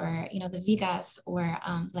walls, or, you know, the vigas, or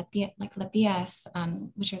latias,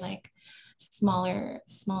 which are like smaller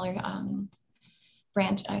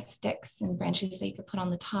branch sticks and branches that you could put on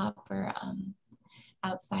the top or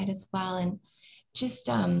outside as well. And just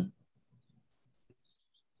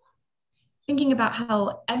thinking about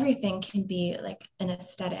how everything can be like an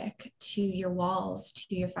aesthetic, to your walls,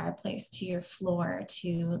 to your fireplace, to your floor,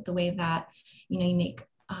 to the way that, you know, you make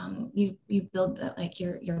you build like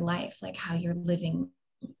your life, like how you're living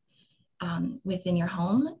within your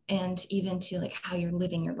home, and even to like how you're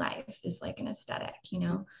living your life is like an aesthetic, you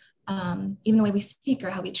know. Even the way we speak or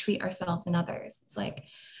how we treat ourselves and others. It's like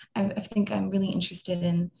I think I'm really interested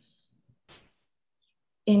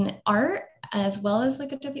in art as well as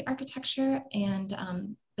like Adobe architecture,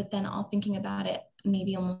 and but then all thinking about it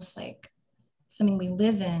maybe almost like something we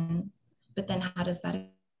live in, but then how does that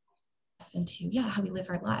into how we live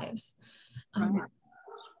our lives.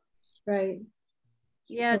 Right.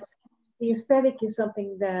 Yeah. So the aesthetic is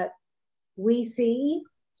something that we see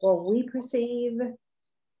or we perceive,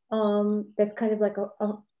 that's kind of like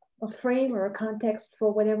a frame or a context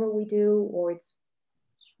for whatever we do, or it's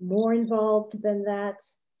more involved than that.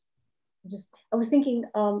 I was thinking,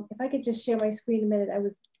 if I could just share my screen a minute.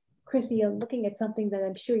 Chrissie, I'm looking at something that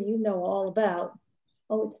I'm sure you know all about.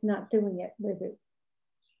 Oh, it's not doing it, is it?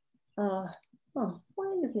 Oh,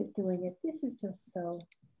 why isn't it doing it? This is just so,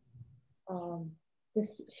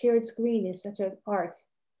 this shared screen is such an art.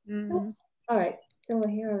 Oh, all right, so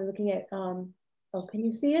here I'm looking at, oh, can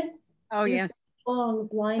you see it? Oh, yes.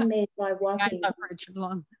 Long's line made by walking. I love Richard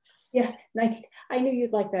Long. Yeah, I knew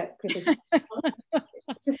you'd like that, Chrissie.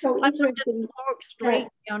 It's just so interesting. Walk straight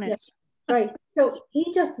on it. Yeah, right. So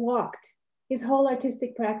he just walked. His whole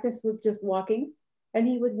artistic practice was just walking, and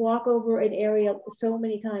he would walk over an area so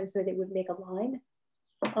many times that it would make a line.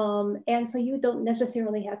 And so you don't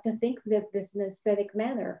necessarily have to think that this is an aesthetic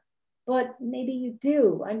manner, but maybe you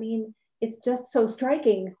do. I mean, it's just so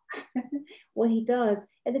striking what he does,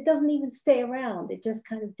 and it doesn't even stay around. It just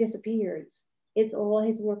kind of disappears. His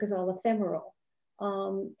work is all ephemeral.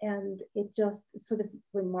 And it just sort of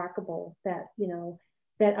remarkable that, you know,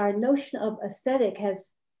 that our notion of aesthetic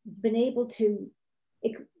has been able to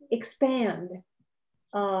expand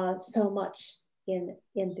so much in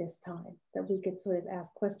this time, that we could sort of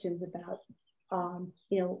ask questions about,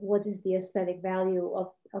 you know, what is the aesthetic value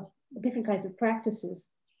of different kinds of practices,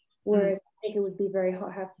 whereas I think it would be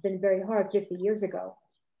have been very hard 50 years ago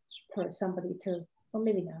for somebody to, or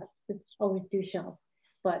maybe not, it's always Duchamp,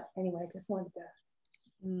 but anyway, I just wanted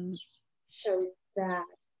to show that.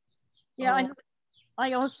 Yeah,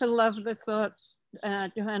 I also love the thought,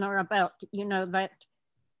 Joanna, about, you know, that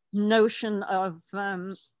notion of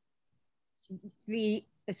the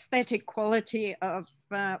aesthetic quality of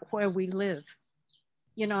where we live,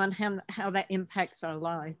 you know, and how that impacts our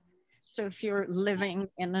life. So if you're living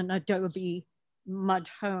in an adobe mud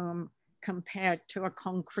home compared to a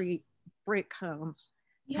concrete brick home,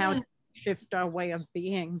 how to shift our way of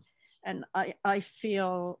being. And I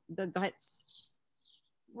feel that that's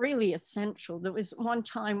really essential. There was one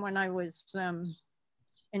time when I was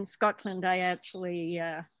in Scotland, I actually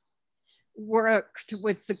worked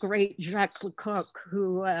with the great Jacques Lecoq,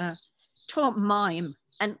 who taught mime.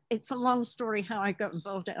 And it's a long story how I got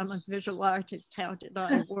involved. I'm a visual artist. How did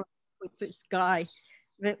I work with this guy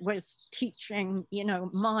that was teaching, you know,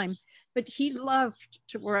 mime? But he loved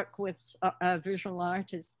to work with visual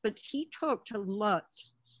artists, but he talked a lot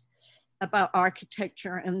about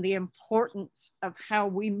architecture and the importance of how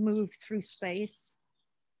we move through space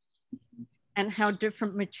and how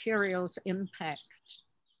different materials impact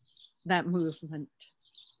that movement.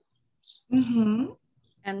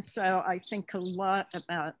 And so I think a lot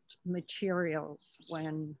about materials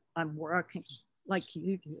when I'm working, like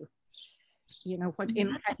you do. You know, what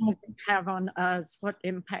impact does it have on us? What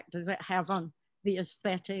impact does it have on the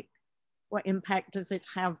aesthetic? What impact does it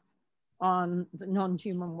have on the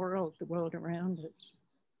non-human world, the world around us?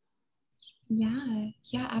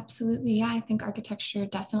 Yeah, absolutely. Yeah, I think architecture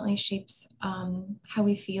definitely shapes how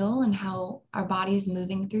we feel and how our body's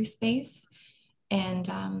moving through space.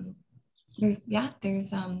 And there's nothing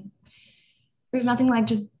like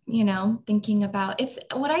just, thinking about it's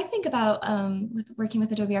what I think about with working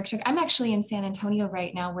with Adobe Architecture. I'm actually in San Antonio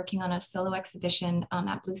right now working on a solo exhibition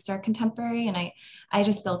at Blue Star Contemporary. And I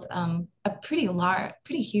just built a pretty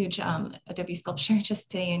huge Adobe sculpture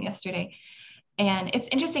just today and yesterday. And it's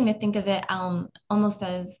interesting to think of it almost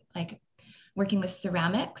as like working with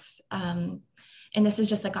ceramics. And this is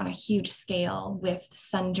just like on a huge scale with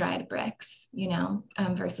sun-dried bricks,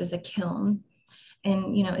 versus a kiln.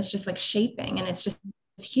 And, it's just like shaping, and it's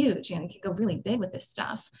huge. You can go really big with this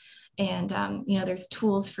stuff. And, there's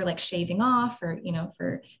tools for like shaving off or,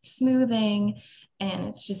 for smoothing. And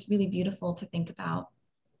it's just really beautiful to think about.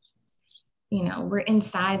 We're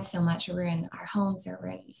inside so much, or we're in our homes, or we're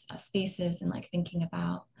in spaces, and like thinking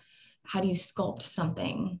about how do you sculpt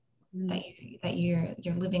something that you're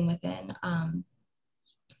living within.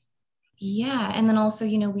 Yeah, and then also,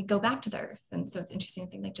 we go back to the earth, and so it's interesting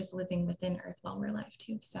to think like just living within earth while we're alive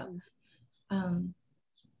too. So,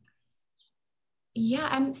 yeah,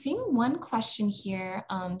 I'm seeing one question here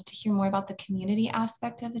to hear more about the community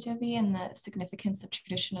aspect of Adobe and the significance of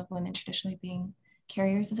tradition of women traditionally being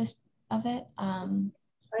carriers of it. I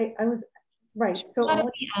was right. So at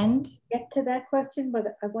the end, get to that question,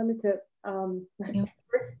 but I wanted to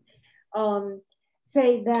first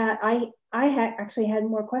say that I had actually had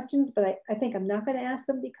more questions, but I think I'm not going to ask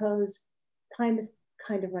them because time is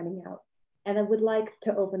kind of running out. And I would like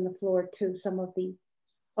to open the floor to some of the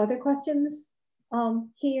other questions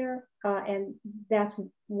here. And that's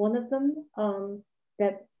one of them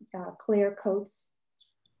that Claire Cote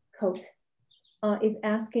is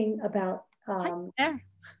asking about. Hi, Claire.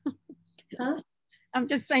 Huh? I'm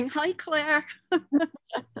just saying, hi, Claire.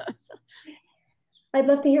 I'd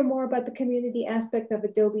love to hear more about the community aspect of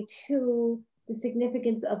Adobe too, the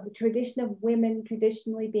significance of the tradition of women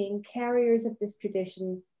traditionally being carriers of this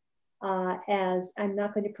tradition, as I'm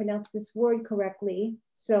not going to pronounce this word correctly,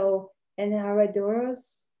 so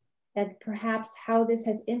enharadoros, and perhaps how this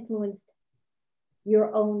has influenced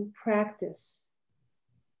your own practice.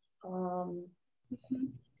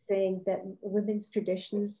 Saying that women's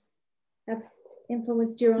traditions have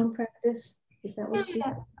influenced your own practice. Is that what she's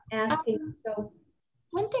asking? So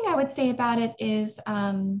one thing I would say about it is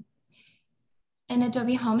an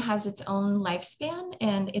Adobe home has its own lifespan,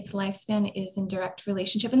 and its lifespan is in direct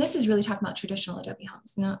relationship. And this is really talking about traditional Adobe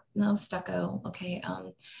homes, no stucco, okay?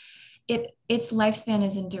 Its lifespan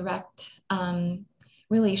is in direct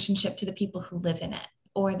relationship to the people who live in it,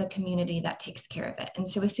 or the community that takes care of it. And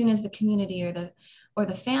so as soon as the community or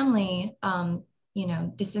the family,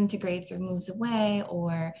 disintegrates or moves away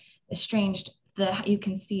or estranged, you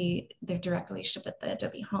can see the direct relationship with the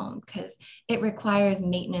Adobe home, because it requires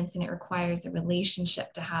maintenance and it requires a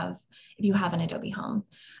relationship to have, if you have an Adobe home.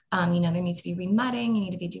 There needs to be remudding, you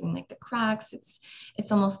need to be doing like the cracks. It's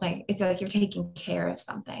almost like, it's like you're taking care of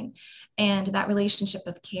something. And that relationship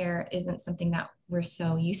of care isn't something that we're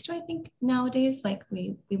so used to, I think, nowadays. Like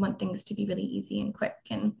we want things to be really easy and quick,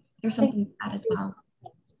 and there's something to that as well.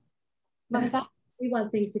 What was that? We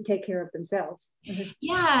want things to take care of themselves.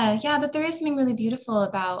 Yeah, but there is something really beautiful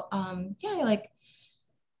about,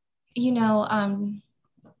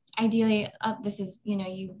 ideally, this is,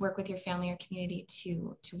 you work with your family or community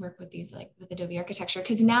to work with these, like with Adobe Architecture,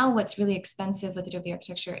 because now what's really expensive with Adobe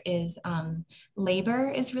Architecture is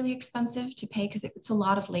labor is really expensive to pay, because it's a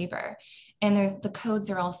lot of labor, and the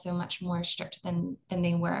codes are also much more strict than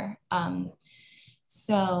they were.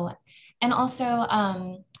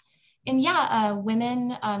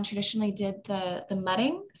 Women traditionally did the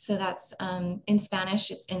mudding. So that's in Spanish,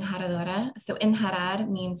 it's enjaradora. So enjarar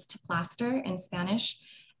means to plaster in Spanish.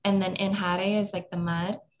 And then enjare is like the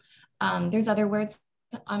mud. There's other words,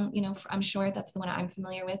 I'm sure that's the one I'm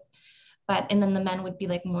familiar with. And then the men would be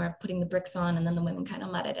like more putting the bricks on, and then the women kind of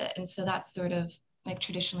mudded it. And so that's sort of like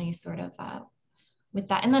traditionally sort of with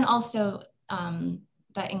that. And then also,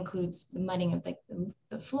 that includes the mudding of like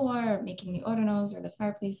the floor, making the hornos or the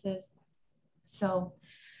fireplaces. So,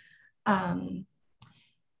 and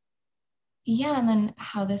then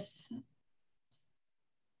how this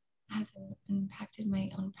has impacted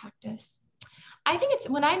my own practice. I think it's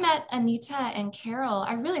when I met Anita and Carol,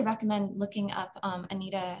 I really recommend looking up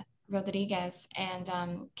Anita Rodriguez and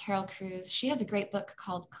Carol Cruz. She has a great book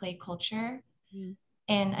called Clay Culture. Mm.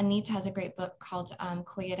 And Anita has a great book called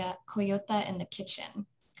Coyota in the Kitchen.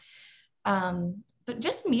 But but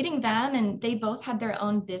just meeting them, and they both had their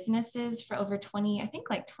own businesses for over 20, I think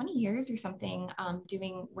like 20 years or something,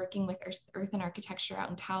 working with earth and architecture out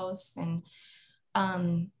in Taos. And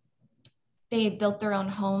they built their own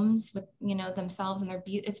homes with, you know, themselves, and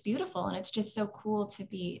it's beautiful. And it's just so cool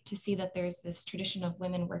to see that there's this tradition of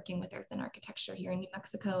women working with earth and architecture here in New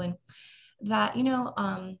Mexico. And that, you know,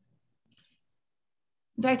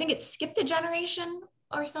 I think it skipped a generation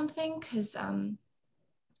or something, because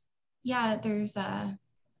yeah, there's I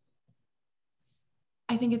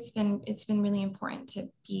think it's been really important to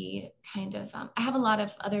be kind of, I have a lot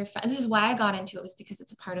of other friends. This is why I got into it, was because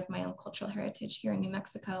it's a part of my own cultural heritage here in New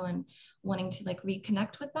Mexico, and wanting to like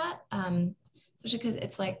reconnect with that. Especially because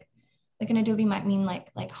it's like an adobe might mean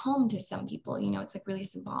like home to some people, you know, it's like really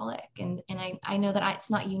symbolic. And I know that it's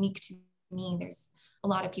not unique to me. There's a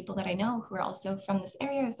lot of people that I know who are also from this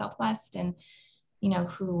area, Southwest, and, you know,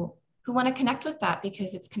 who want to connect with that,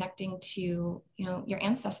 because it's connecting to, you know, your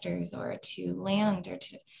ancestors, or to land, or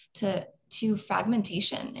to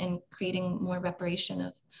fragmentation, and creating more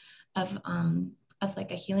reparation of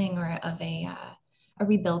like a healing, or of a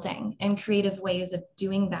rebuilding, and creative ways of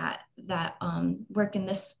doing that work in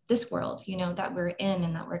this world, you know, that we're in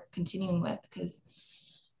and that we're continuing with, because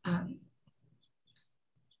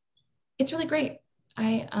it's really great.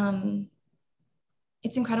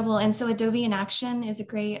 It's incredible. And so Adobe in Action is a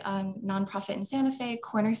great nonprofit in Santa Fe.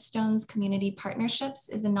 Cornerstones Community Partnerships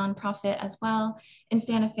is a nonprofit as well in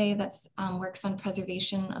Santa Fe that's works on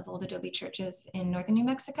preservation of old Adobe churches in northern New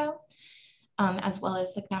Mexico, as well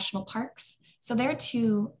as like national parks. So they're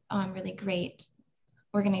two really great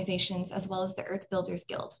organizations, as well as the Earth Builders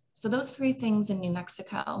Guild. So those three things in New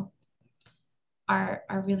Mexico are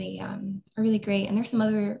really great. And there's some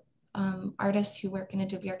other artists who work in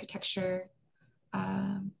Adobe architecture.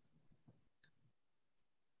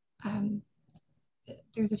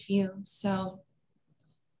 There's a few, so,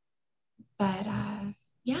 but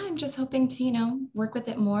yeah, I'm just hoping to, you know, work with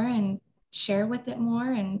it more and share with it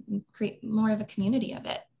more, and create more of a community of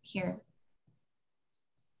it here.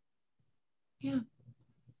 Yeah.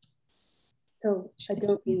 So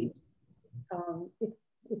Adobe,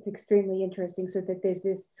 it's extremely interesting, so that there's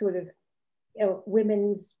this sort of, you know,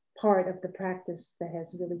 women's part of the practice that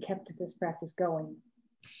has really kept this practice going.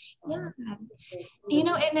 Yeah, you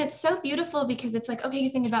know, and it's so beautiful, because it's like, okay,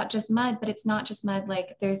 you think about just mud, but it's not just mud.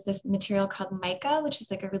 Like there's this material called mica, which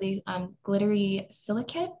is like a really glittery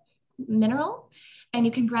silicate mineral, and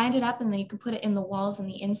you can grind it up, and then you can put it in the walls and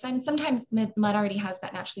the inside. And sometimes mud already has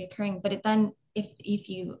that naturally occurring, but it then, if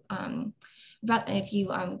you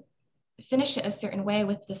finish it a certain way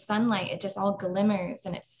with the sunlight, it just all glimmers,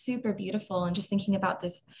 and it's super beautiful. And just thinking about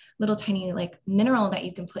this little tiny like mineral that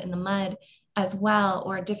you can put in the mud as well,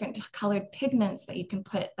 or different colored pigments that you can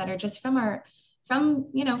put that are just from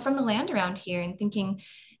the land around here, and thinking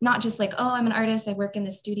not just like, oh, I'm an artist, I work in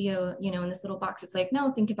the studio, you know, in this little box. It's like,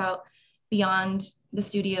 no, think about beyond the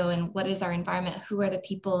studio, and what is our environment, who are the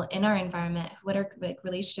people in our environment, what are like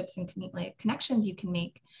relationships and like connections you can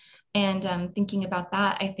make. And thinking about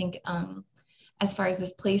that, I think as far as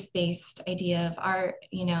this place-based idea of art,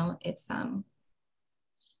 you know, it's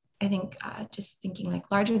I think just thinking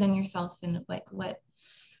like larger than yourself, and like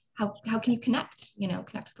how can you connect, you know,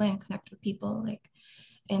 connect with land, connect with people, like.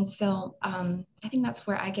 And so I think that's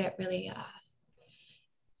where I get really,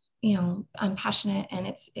 you know, I'm passionate, and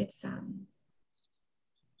it's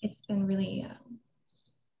been really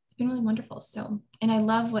wonderful. So, and I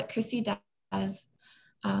love what Chrissie does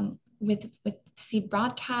with seed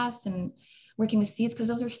broadcasts and working with seeds, because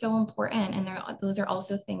those are so important, and those are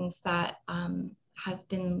also things that have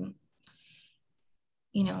been,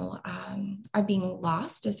 you know, are being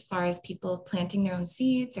lost, as far as people planting their own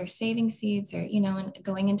seeds, or saving seeds, or, you know, and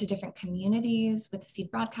going into different communities with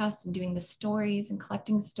seed broadcasts, and doing the stories, and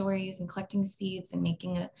collecting seeds, and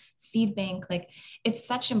making a seed bank. Like, it's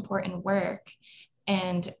such important work,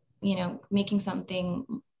 and, you know, making something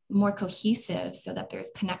more cohesive, so that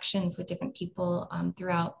there's connections with different people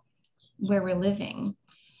throughout where we're living.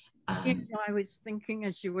 You know, I was thinking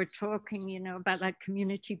as you were talking, you know, about that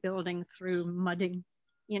community building through mudding,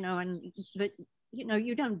 you know, and that, you know,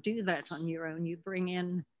 you don't do that on your own. You bring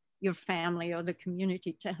in your family or the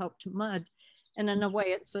community to help to mud. And in a way,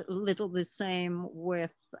 it's a little the same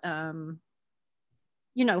with, you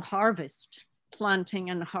know, harvest, planting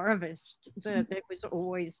and harvest, that it was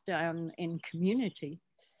always done in community.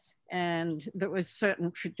 And there was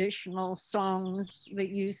certain traditional songs that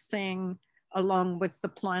you sing along with the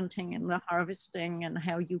planting and the harvesting, and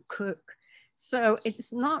how you cook. So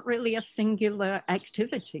it's not really a singular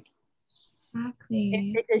activity.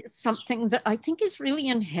 Exactly. It's something that I think is really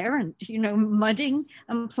inherent. You know, mudding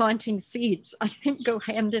and planting seeds, I think, go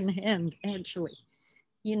hand in hand, actually.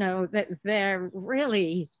 You know, that they're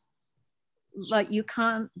really, like, you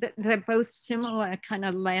can't, they're both similar kind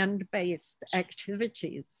of land-based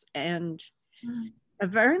activities, and are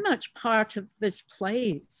very much part of this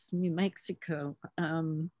place, New Mexico.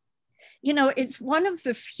 You know, it's one of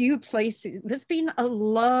the few places, there's been a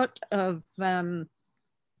lot of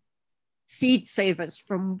seed savers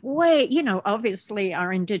from way, you know, obviously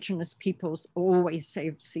our indigenous peoples always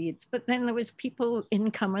saved seeds, but then there was people,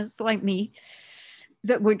 incomers like me,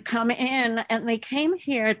 that would come in, and they came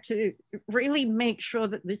here to really make sure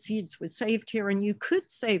that the seeds were saved here, and you could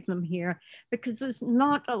save them here because there's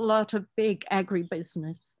not a lot of big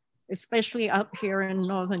agribusiness, especially up here in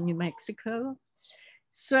northern New Mexico.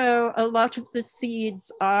 So a lot of the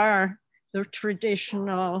seeds are the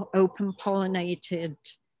traditional open pollinated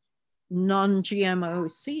non-GMO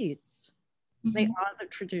seeds. They are the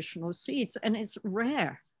traditional seeds, and it's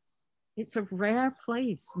rare. It's a rare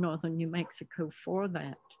place, northern New Mexico, for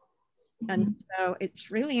that. And so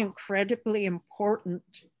it's really incredibly important.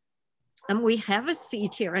 And we have a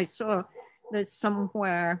seed here. I saw there's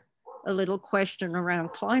somewhere a little question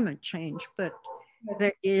around climate change, but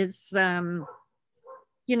there is,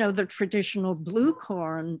 you know, the traditional blue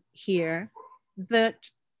corn here that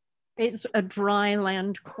is a dry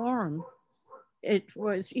land corn. It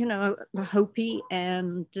was, you know, the Hopi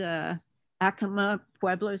and Acoma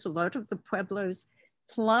Pueblos, a lot of the Pueblos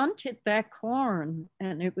planted their corn,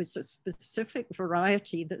 and it was a specific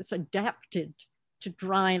variety that's adapted to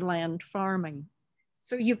dry land farming.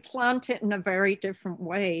 So you plant it in a very different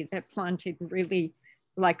way. They're planted really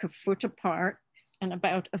like a foot apart and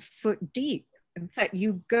about a foot deep. In fact,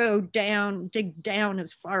 you go down, dig down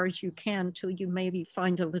as far as you can till you maybe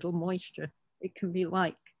find a little moisture. It can be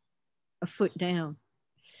like a foot down.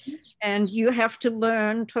 And you have to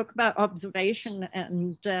learn, talk about observation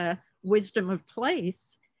and wisdom of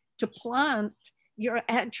place. To plant, you're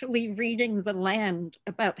actually reading the land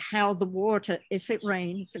about how the water, if it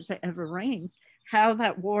rains, if it ever rains, how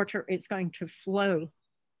that water is going to flow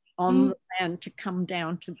on the land to come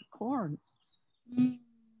down to the corn.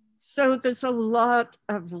 So there's a lot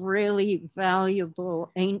of really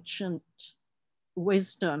valuable ancient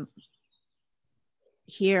wisdom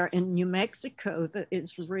here in New Mexico that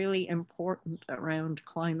is really important around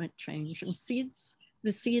climate change, and seeds,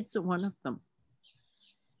 the seeds are one of them.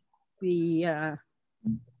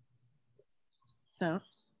 So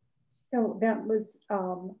that was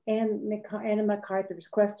Anna MacArthur's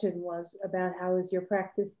question was about how has your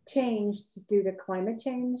practice changed due to climate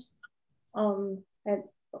change? And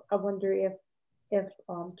I wonder if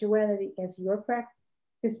Joanna,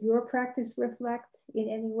 does your practice reflect in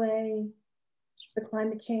any way the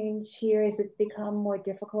climate change here? Has it become more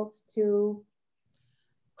difficult to?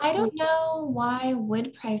 I don't know why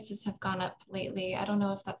wood prices have gone up lately. I don't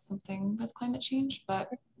know if that's something with climate change, but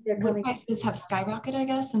wood prices have skyrocketed, I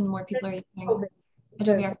guess, and more people are using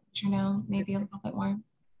Adobe Architecture now, maybe a little bit more.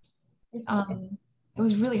 It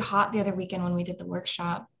was really hot the other weekend when we did the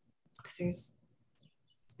workshop because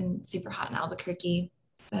it's been super hot in Albuquerque,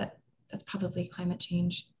 but that's probably climate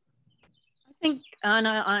change. I think,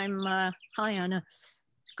 Anna, hi, Anna.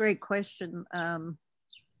 It's a great question.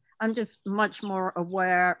 I'm just much more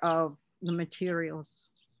aware of the materials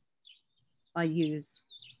I use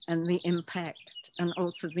and the impact, and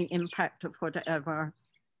also the impact of whatever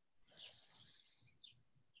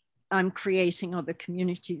I'm creating or the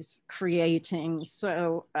community's creating.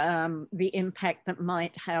 So the impact that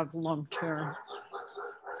might have long-term.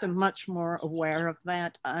 So much more aware of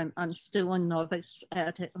that. I'm still a novice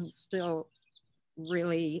at it. I'm still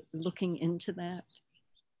really looking into that.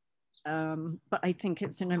 But I think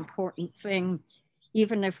it's an important thing,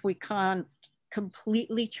 even if we can't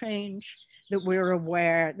completely change, that we're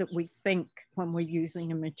aware, that we think when we're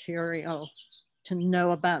using a material to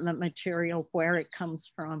know about that material, where it comes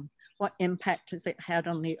from, what impact has it had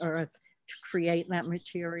on the earth to create that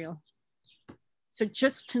material. So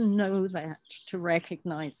just to know that, to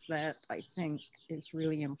recognize that, I think is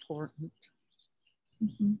really important.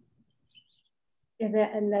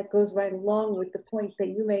 And that goes right along with the point that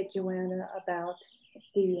you made, Joanna, about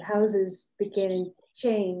the houses beginning to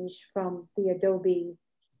change from the adobe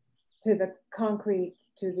to the concrete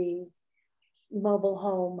to the mobile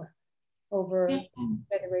home over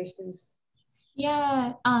generations.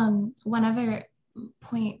 Yeah, one other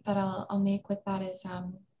point that I'll make with that is,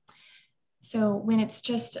 so when it's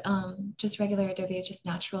just regular adobe, it's just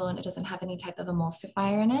natural and it doesn't have any type of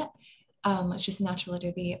emulsifier in it. it's just natural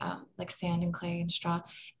adobe, like sand and clay and straw.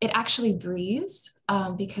 It actually breathes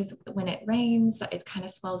because when it rains, it kind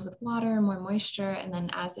of swells with water, more moisture, and then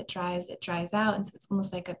as it dries out. And so it's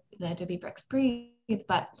almost like the adobe bricks breathe.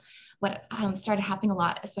 But what started happening a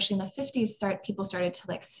lot, especially in the 50s, people started to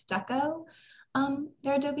like stucco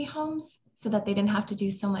their adobe homes so that they didn't have to do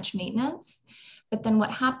so much maintenance. But then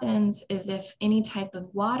what happens is if any type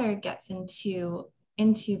of water gets into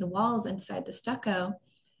the walls inside the stucco,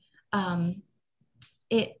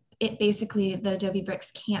 it basically, the adobe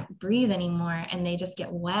bricks can't breathe anymore, and they just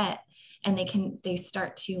get wet, and they can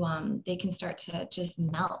start to just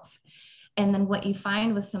melt. And then what you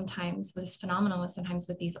find with this phenomenon with sometimes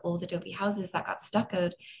with these old adobe houses that got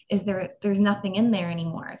stuccoed is there's nothing in there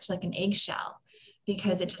anymore. It's like an eggshell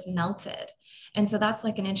because it just melted. And so that's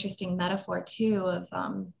like an interesting metaphor too of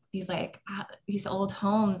these old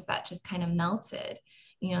homes that just kind of melted,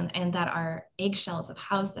 you know, and that are eggshells of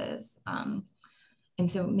houses. And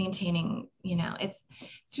so maintaining, you know, it's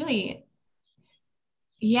really,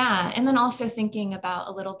 yeah. And then also thinking about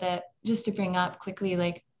a little bit, just to bring up quickly,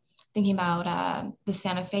 like thinking about the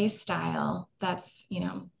Santa Fe style, that's, you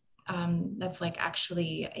know, that's like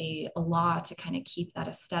actually a law to kind of keep that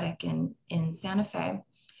aesthetic in Santa Fe.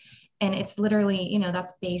 And it's literally, you know,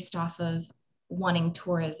 that's based off of wanting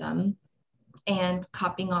tourism and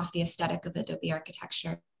copying off the aesthetic of adobe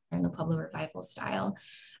architecture and the Pueblo Revival style.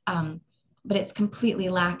 But it's completely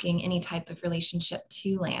lacking any type of relationship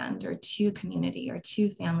to land or to community or to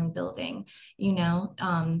family building, you know,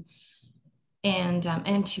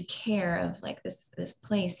 and to care of like this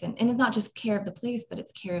place. And it's not just care of the place, but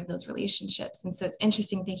it's care of those relationships. And so it's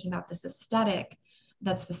interesting thinking about this aesthetic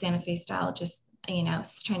that's the Santa Fe style, just, you know,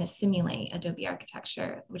 trying to simulate adobe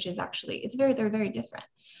architecture, which is actually, they're very different.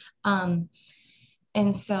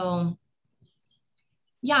 And so,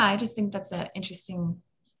 yeah, I just think that's an interesting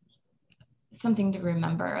something to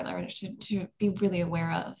remember or to be really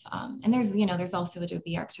aware of. And there's also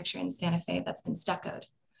adobe architecture in Santa Fe that's been stuccoed.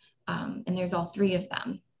 And there's all three of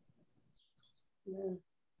them. Yeah.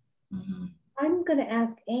 Mm-hmm. I'm going to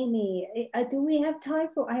ask Amy, do we have time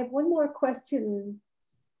I have one more question.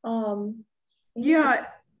 Yeah,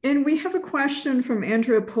 and we have a question from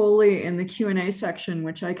Andrea Poli in the Q&A section,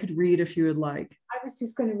 which I could read if you would like. I was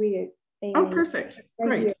just going to read it. Amy. Oh, perfect.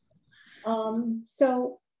 Great. Here.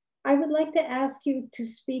 So I would like to ask you to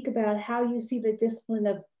speak about how you see the discipline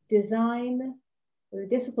of design, or the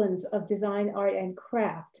disciplines of design, art, and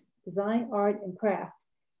craft,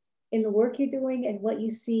 in the work you're doing and what you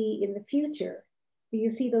see in the future. Do you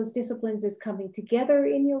see those disciplines as coming together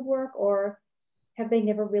in your work, or have they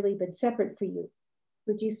never really been separate for you?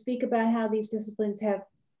 Would you speak about how these disciplines have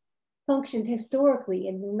functioned historically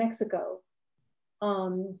in New Mexico?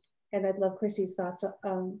 And I'd love Chrissie's thoughts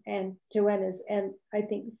and Joanna's. And I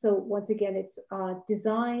think, so once again, it's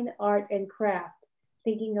design, art, and craft,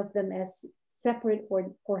 thinking of them as separate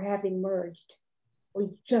or having merged, or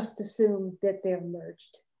just assume that they're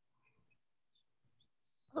merged.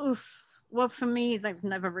 Oof. Well, for me, they've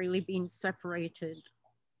never really been separated.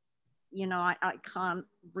 You know, I can't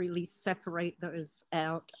really separate those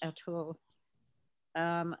out at all.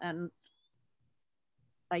 And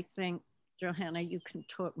I think, Joanna, you can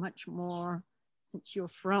talk much more since you're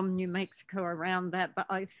from New Mexico around that, but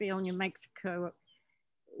I feel New Mexico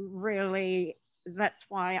really, that's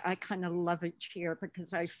why I kind of love it here,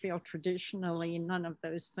 because I feel traditionally none of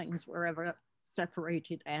those things were ever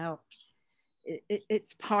separated out.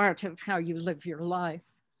 It's part of how you live your life.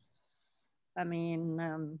 I mean,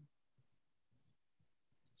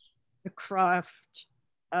 the craft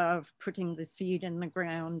of putting the seed in the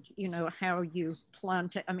ground, you know, how you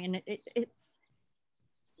plant it. I mean,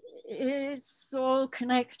 it's all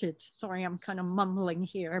connected. Sorry, I'm kind of mumbling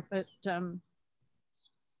here, but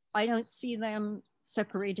I don't see them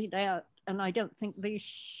separated out, and I don't think they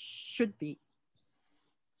should be,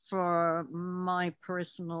 for my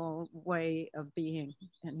personal way of being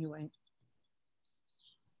anyway.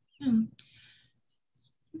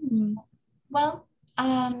 Well,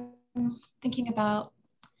 thinking about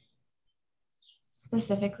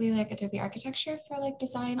specifically like adobe architecture for like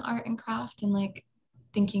design, art, and craft, and like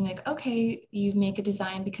thinking like, okay, you make a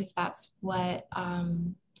design because that's what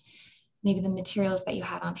maybe the materials that you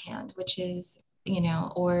had on hand, which is, you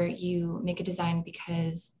know, or you make a design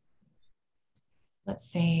because, let's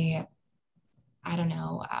say, I don't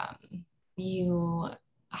know, you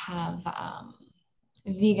have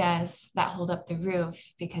vigas that hold up the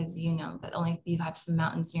roof because you know that only you have some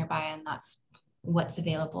mountains nearby and that's what's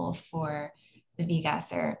available for the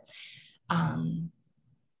vigas, or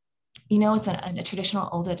you know, it's a traditional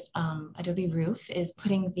old adobe roof is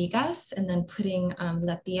putting vigas and then putting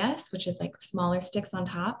latillas, which is like smaller sticks on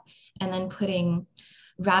top, and then putting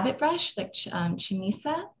rabbit brush, like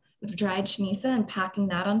chimisa, dried chimisa, and packing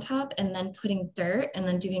that on top, and then putting dirt and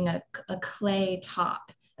then doing a clay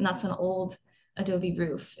top. And that's an old adobe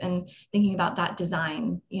roof, and thinking about that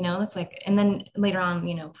design, you know, it's like, and then later on,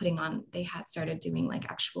 you know, putting on, they had started doing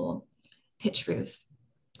like actual pitch roofs,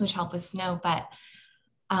 which help with snow. But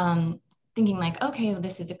thinking like, okay, well,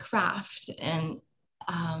 this is a craft, and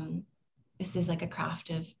this is like a craft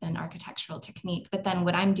of an architectural technique. But then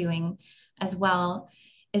what I'm doing as well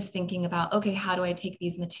is thinking about, okay, how do I take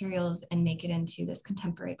these materials and make it into this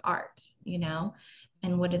contemporary art, you know?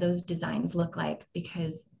 And what do those designs look like?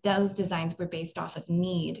 Because those designs were based off of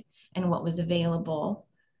need and what was available.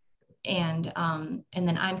 And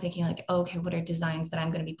then I'm thinking like, okay, what are designs that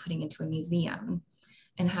I'm going to be putting into a museum?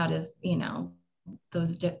 And how does, you know,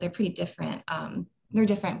 those, they're pretty different. They're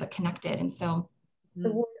different, but connected. And so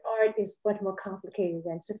the word art is much more complicated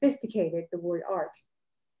and sophisticated, the word art.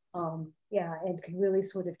 Yeah, and can really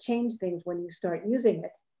sort of change things when you start using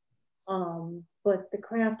it. But the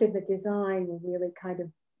craft and the design were really kind of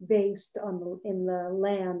based on in the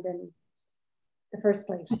land and the first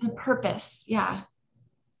place. The purpose, yeah.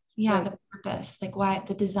 Yeah, right. The purpose, like why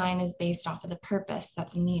the design is based off of the purpose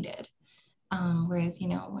that's needed. Whereas, you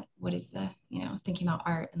know, what is the, you know, thinking about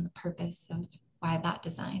art and the purpose of why that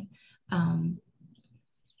design.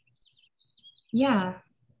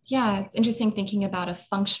 Yeah, it's interesting thinking about a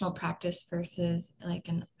functional practice versus like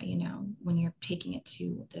an, you know, when you're taking it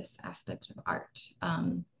to this aspect of art.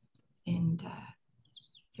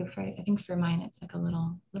 So I think for mine, it's like a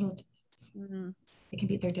little, it can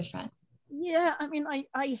be, they're different. Yeah, I mean,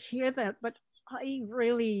 I hear that, but I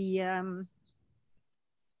really,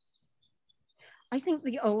 I think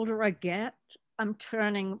the older I get, I'm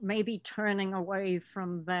maybe turning away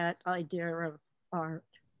from that idea of art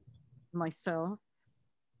myself.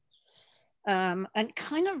 And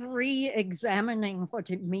kind of re-examining what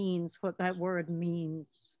it means, what that word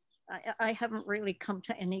means. I haven't really come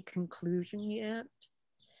to any conclusion yet.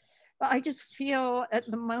 But I just feel at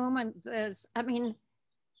the moment I mean,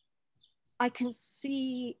 I can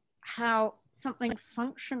see how something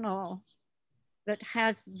functional that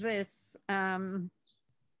has this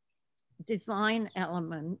design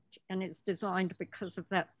element, and it's designed because of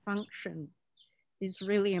that function, is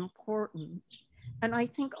really important. And I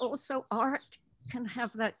think also art can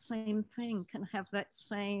have that same thing, can have that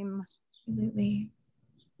same, absolutely,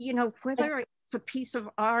 you know, whether it's a piece of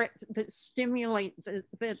art that stimulates,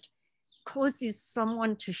 that causes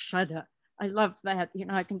someone to shudder. I love that. You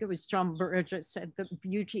know, I think it was John Burgess said that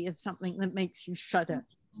beauty is something that makes you shudder.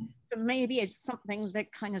 So maybe it's something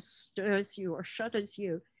that kind of stirs you or shudders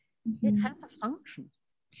you. It has a function.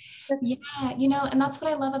 Yeah, you know, and that's what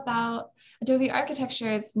I love about Adobe architecture.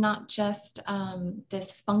 It's not just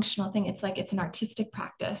this functional thing. It's like, it's an artistic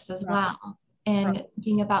practice as well. And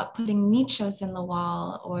thinking about putting nichos in the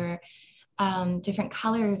wall, or different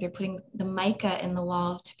colors, or putting the mica in the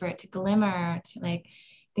wall for it to glimmer, to like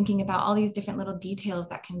thinking about all these different little details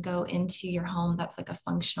that can go into your home. That's like a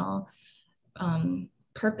functional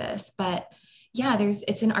purpose. But yeah,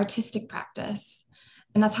 it's an artistic practice.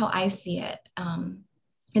 And that's how I see it.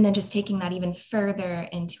 And then just taking that even further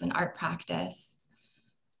into an art practice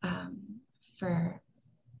for,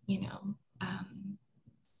 you know,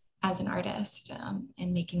 as an artist,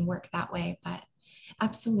 and making work that way. But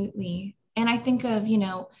absolutely. And I think of, you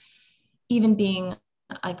know, even being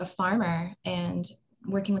like a farmer and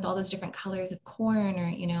working with all those different colors of corn, or,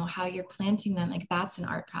 you know, how you're planting them, like that's an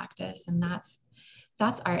art practice, and that's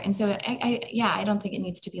art. And so I don't think it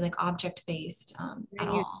needs to be like object based at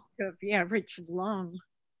all. Yeah, Richard Long,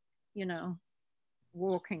 you know,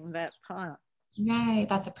 walking that path. Right,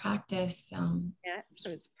 that's a practice. Yeah, so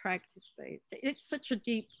it's practice based. It's such a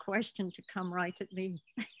deep question to come right at the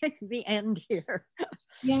the end here.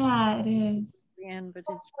 Yeah, it is. The end, but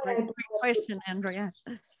it's a great question, Andrea.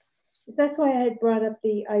 That's why I had brought up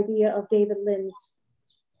the idea of David Lynn's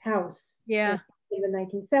house. Yeah. In the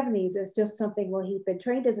 1970s as just something, well, he'd been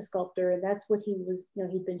trained as a sculptor, and that's what he was, you know,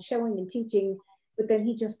 he'd been showing and teaching, but then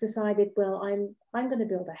he just decided, well, I'm going to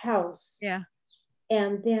build a house. Yeah.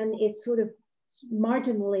 And then it's sort of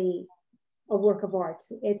marginally a work of art.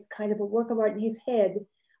 It's kind of a work of art in his head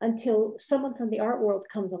until someone from the art world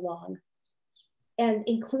comes along and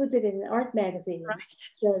includes it in an art magazine. Right.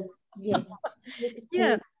 Says, you know,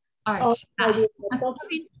 yeah, art.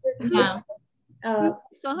 Yeah.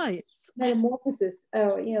 Size. Metamorphosis.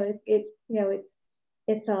 Oh, you know,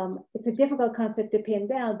 it's a difficult concept to pin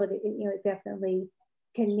down, but it, you know, it definitely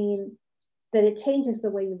can mean that it changes the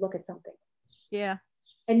way you look at something. Yeah.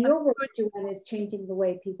 And your work, Joanna, is changing the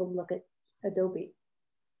way people look at Adobe.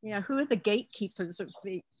 Yeah, who are the gatekeepers of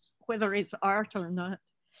whether it's art or not?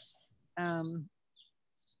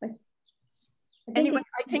 Anyway,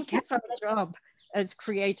 I think it's our job as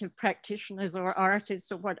creative practitioners or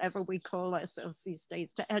artists or whatever we call ourselves these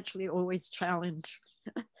days to actually always challenge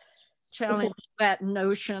that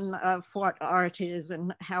notion of what art is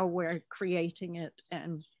and how we're creating it,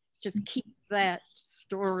 and just keep that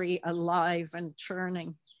story alive and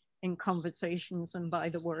churning in conversations and by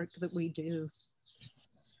the work that we do.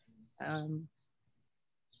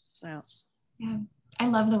 Yeah, I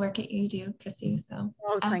love the work that you do, Chrissie. So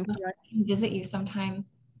thank you. I can visit you sometime.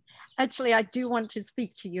 Actually, I do want to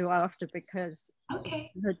speak to you after, because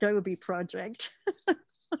okay, the Adobe project.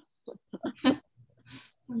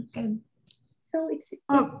 Sounds good. So it's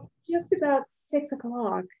just about 6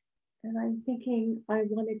 o'clock, and I'm thinking I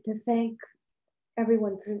wanted to thank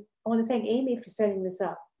everyone I want to thank Amy for setting this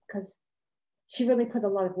up, because she really put a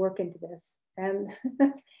lot of work into this. And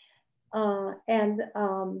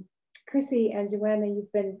Chrissie and Joanna,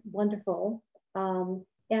 you've been wonderful. And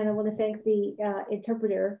I want to thank the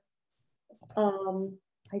interpreter. I'm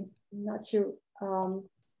not sure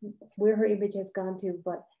where her image has gone to,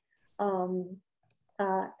 but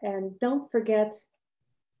and don't forget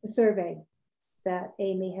the survey that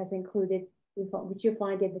Amy has included, which you'll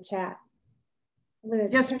find in the chat.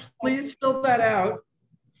 Yes, please fill that out.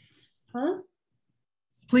 Huh?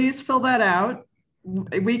 Please fill that out.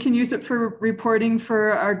 We can use it for reporting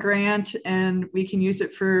for our grant, and we can use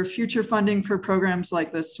it for future funding for programs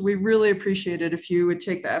like this. So we really appreciate it if you would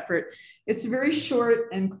take the effort. It's very short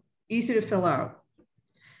and easy to fill out.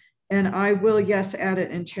 And I will, yes, add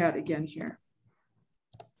it in chat again here.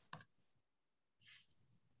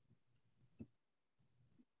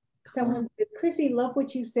 Someone said, Chrissie, love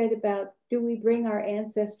what you said about, do we bring our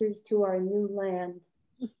ancestors to our new land?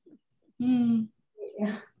 Mm.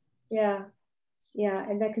 Yeah,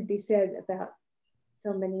 and that could be said about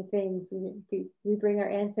so many things. We bring our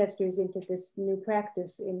ancestors into this new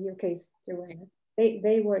practice, in your case, Joanna.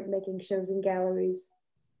 They weren't making shows in galleries,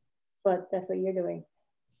 but that's what you're doing.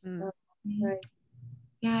 Right.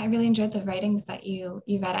 Yeah, I really enjoyed the writings that you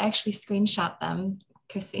read. I actually screenshot them,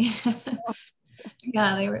 Chrissie.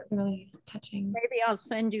 Yeah, they were really touching. Maybe I'll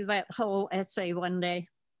send you that whole essay one day.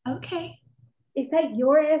 Okay. Is that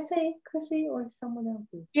your essay, Chrissie, or someone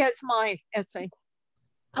else's? Yeah, it's my essay.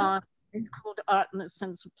 It's called Art in a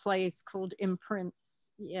Sense of Place, called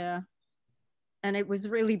Imprints. Yeah. And it was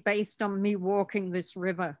really based on me walking this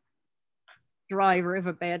river, dry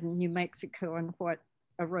riverbed in New Mexico, and what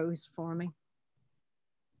arose for me.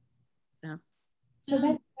 So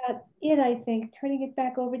that's about it, I think. Turning it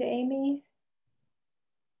back over to Amy.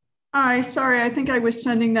 Hi, sorry, I think I was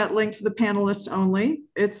sending that link to the panelists only.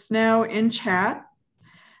 It's now in chat.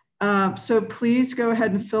 So please go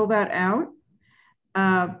ahead and fill that out.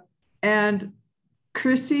 And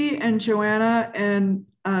Chrissie and Joanna and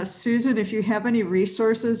Susan, if you have any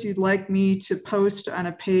resources you'd like me to post on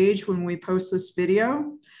a page when we post this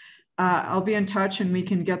video, I'll be in touch and we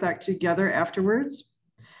can get that together afterwards.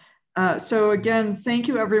 So again, thank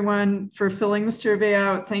you everyone for filling the survey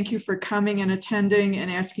out. Thank you for coming and attending and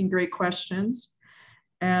asking great questions.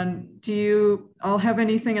 And do you all have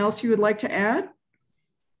anything else you would like to add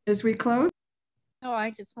as we close? No,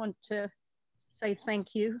 I just want to say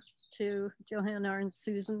thank you to Joanna and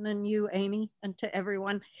Susan and you, Amy, and to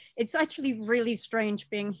everyone. It's actually really strange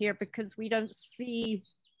being here because we don't see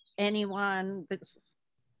anyone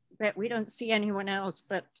we don't see anyone else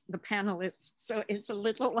but the panelists. So it's a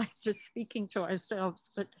little like just speaking to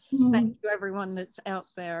ourselves, but thank you everyone that's out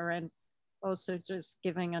there, and also just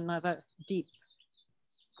giving another deep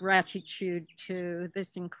gratitude to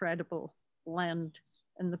this incredible land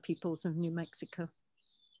and the peoples of New Mexico.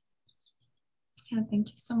 Yeah, thank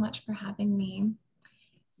you so much for having me.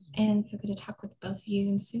 And so good to talk with both you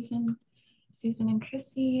and Susan and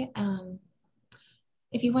Chrissie.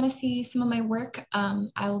 If you want to see some of my work,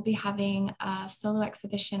 I will be having a solo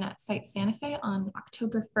exhibition at Site Santa Fe on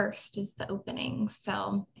October 1st is the opening.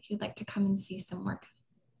 So if you'd like to come and see some work,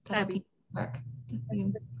 that'll be work.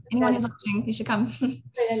 Anyone who's watching, you should come. Put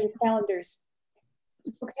it on your calendars.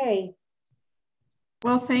 Okay.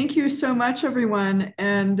 Well, thank you so much, everyone.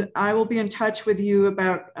 And I will be in touch with you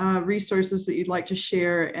about resources that you'd like to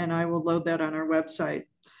share, and I will load that on our website.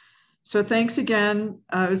 So thanks again.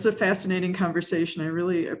 It was a fascinating conversation. I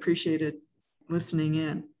really appreciated listening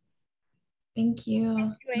in. Thank you.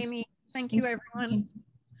 Thank you, Amy. Thank you, everyone.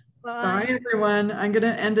 Bye. Bye, everyone. I'm going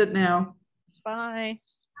to end it now. Bye.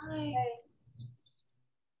 Bye.